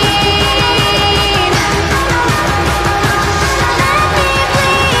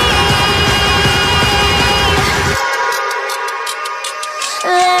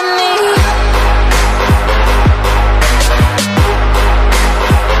 Let me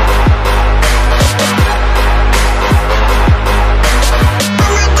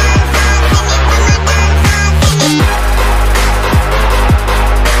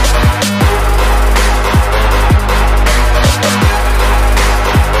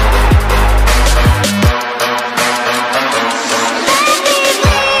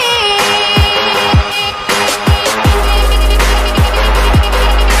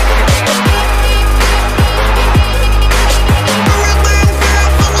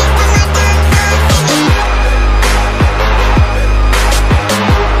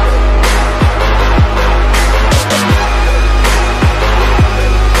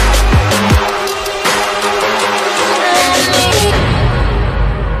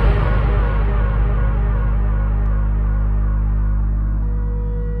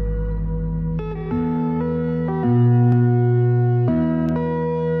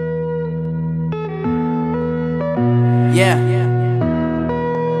Yeah.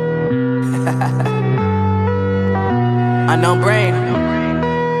 Unknown Brain.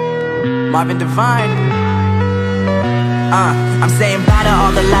 Marvin Divine. I'm saying bye to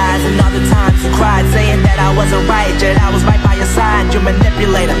all the lies and all the times you cried, saying that I wasn't right, yet I was right by your side. You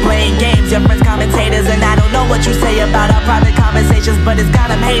manipulator, playing games, your friends commentators, and I don't know what you say about our private conversations, but it's got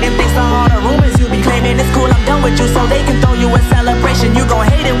them hating. Thanks to all the rumors you be claiming. It's cool, I'm done with you, so they can throw you a celebration. You gon'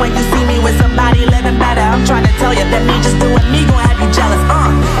 hate it when you see me with somebody living better. I'm trying to tell you that me just doing me gon' have you jealous. I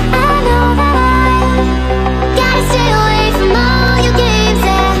know that I gotta stay away from all your games,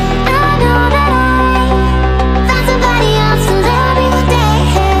 and I know that I found somebody else to love me one day.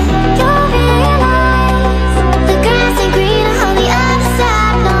 You'll realize the grass ain't greener on the other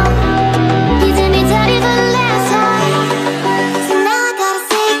side. No, you did me dirty for the last time, so now I gotta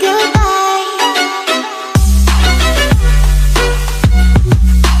say goodbye.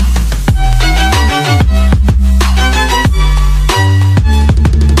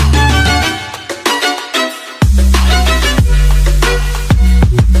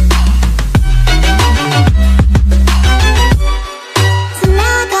 So now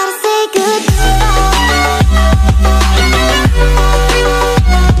I gotta say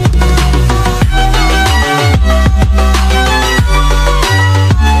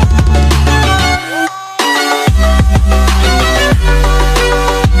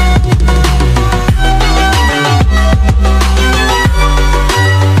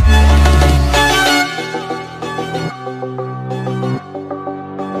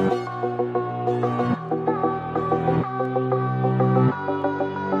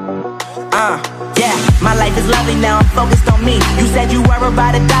Yeah, my life is lovely now, I'm focused on me. You said you were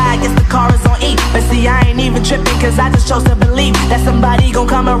about to die, I guess the car is on E. But see, I ain't even tripping, cause I just chose to believe that somebody gon'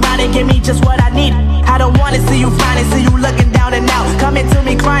 come around and give me just what I need. I don't wanna see you frowning, see you looking down and out, coming to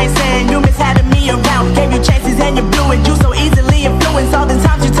me crying, saying you miss having me around. Gave you chances and you blew it, you so easily influenced. All the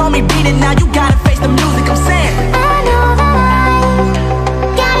times you told me beat it, now you gotta face the music. I'm saying I know that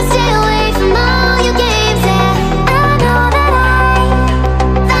I gotta stay away from all your games, and I know that I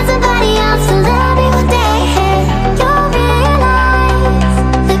found somebody else to love me one day. You'll realize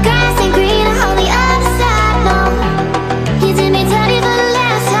the grass ain't greener on the other side. No, you did me dirty for the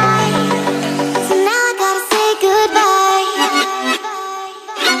last time, so now I gotta say goodbye.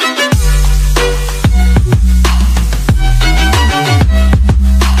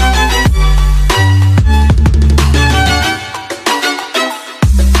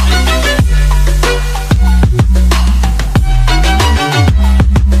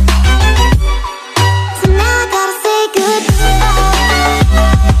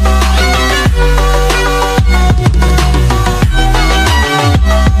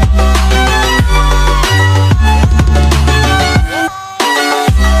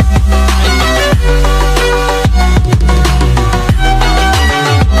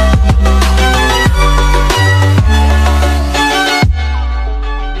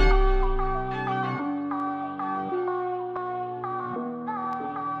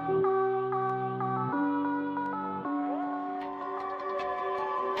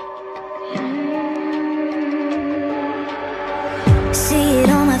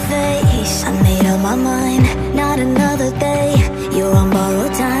 are mine, not another day. You're on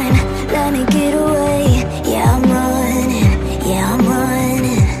borrowed time, let me get away. Yeah, I'm running, yeah, I'm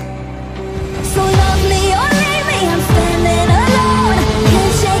running. So love me or leave me, I'm standing alone.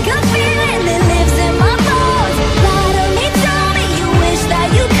 Can't shake a feeling that lives in my bones. Lie to me, tell me you wish that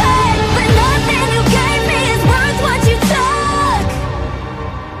you could, but nothing you gave me is worth what you took.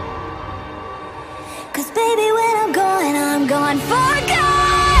 'Cause baby, when I'm gone for good.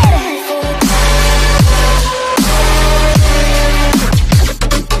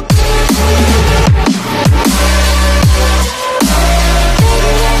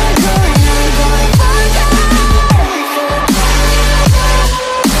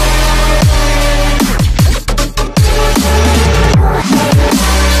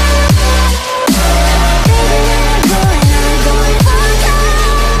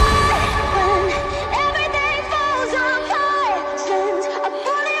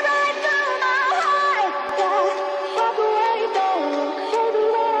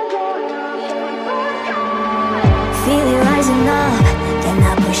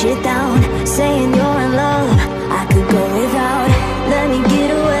 It down, saying you're in love. I could go without, let me get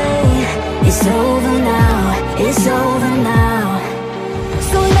away. It's over now, it's over now.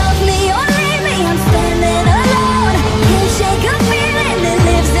 So love me or leave me, I'm standing alone. Can't shake a feeling that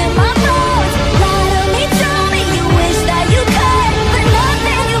lives in my bones. Lie to me, tell me you wish that you could, but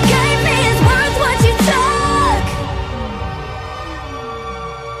nothing you gave me is worth what you took.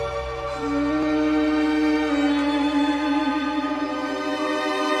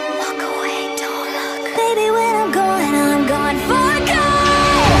 Baby, when I'm gone for good.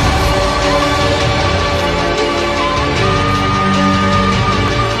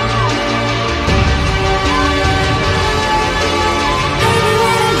 Baby,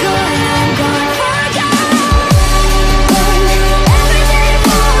 when I'm gone for good. When everything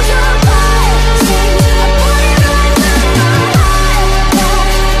falls apart, sing, I put it right through my heart.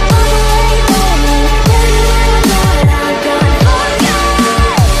 Walk away, baby. Baby, when I'm gone for good.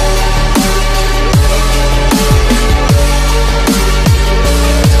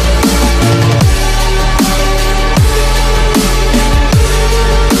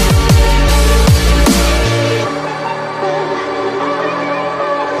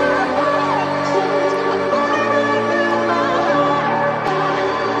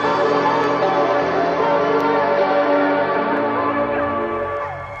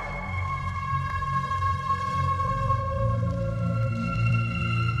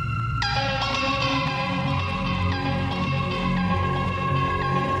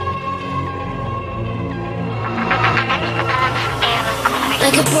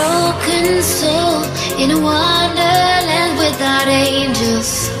 Like a broken soul in a wonderland without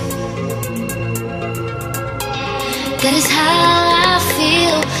angels. That is how I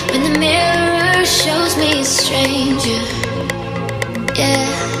feel when the mirror shows me a stranger. Yeah.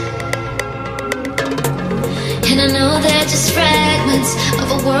 And I know they're just fragments of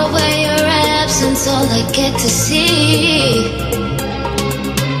a world where your absence all I get to see.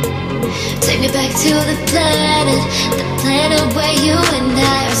 Take me back to the planet where you and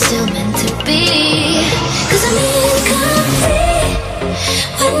I are still meant to be. 'Cause I'm incomplete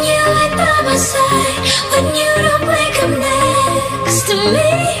when you ain't by my side, when you don't wake up next to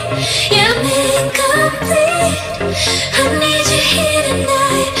me. Yeah, I'm incomplete. I need you here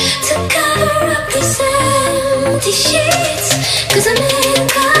tonight to cover up these empty sheets. 'Cause I'm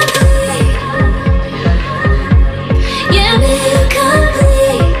incomplete. Yeah, I'm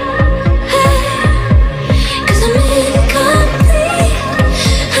incomplete.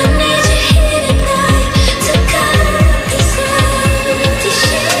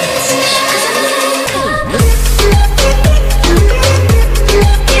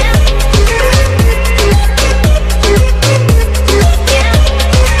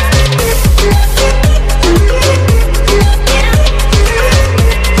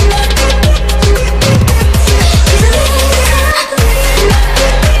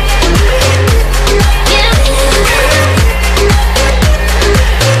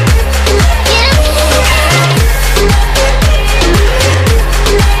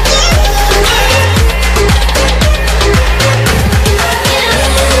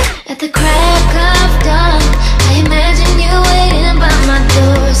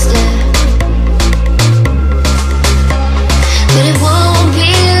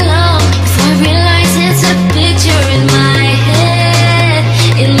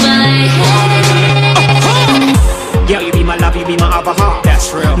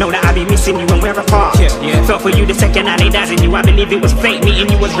 for you the second I lay eyes on you. I believe it was fate, meeting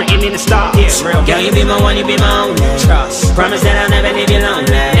you was written in the stars. Yeah, real. Girl, you be my one, you be my only. Trust. Promise that I'll never leave you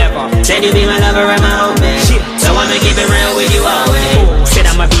lonely. Never. Said you be my lover and my homie. Shit. So I'ma keep it real with you always. Said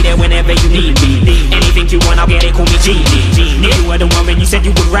I'ma be there whenever you need me. Anything you want, I'll get it, call me Genie. You were the woman you said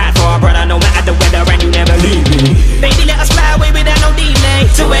you would ride for, brother, no matter the weather, and you never leave me. Baby, let us fly away without no delay.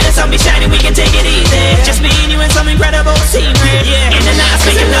 So when the sun be shining, we can take it easy. Just me and you in some incredible scenery. Yeah. In the night,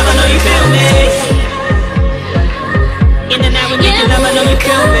 making love, I know you feel me. In the night, we making love, I know you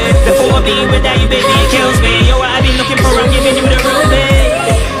feel me. The thought of being without you, baby, it kills me. You're what I've been looking for, I'm giving you the room, babe.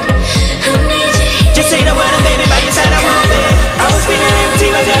 Just say the word and baby, by your side I won't be. I was feeling empty,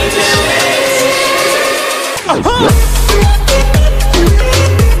 but now you feel me.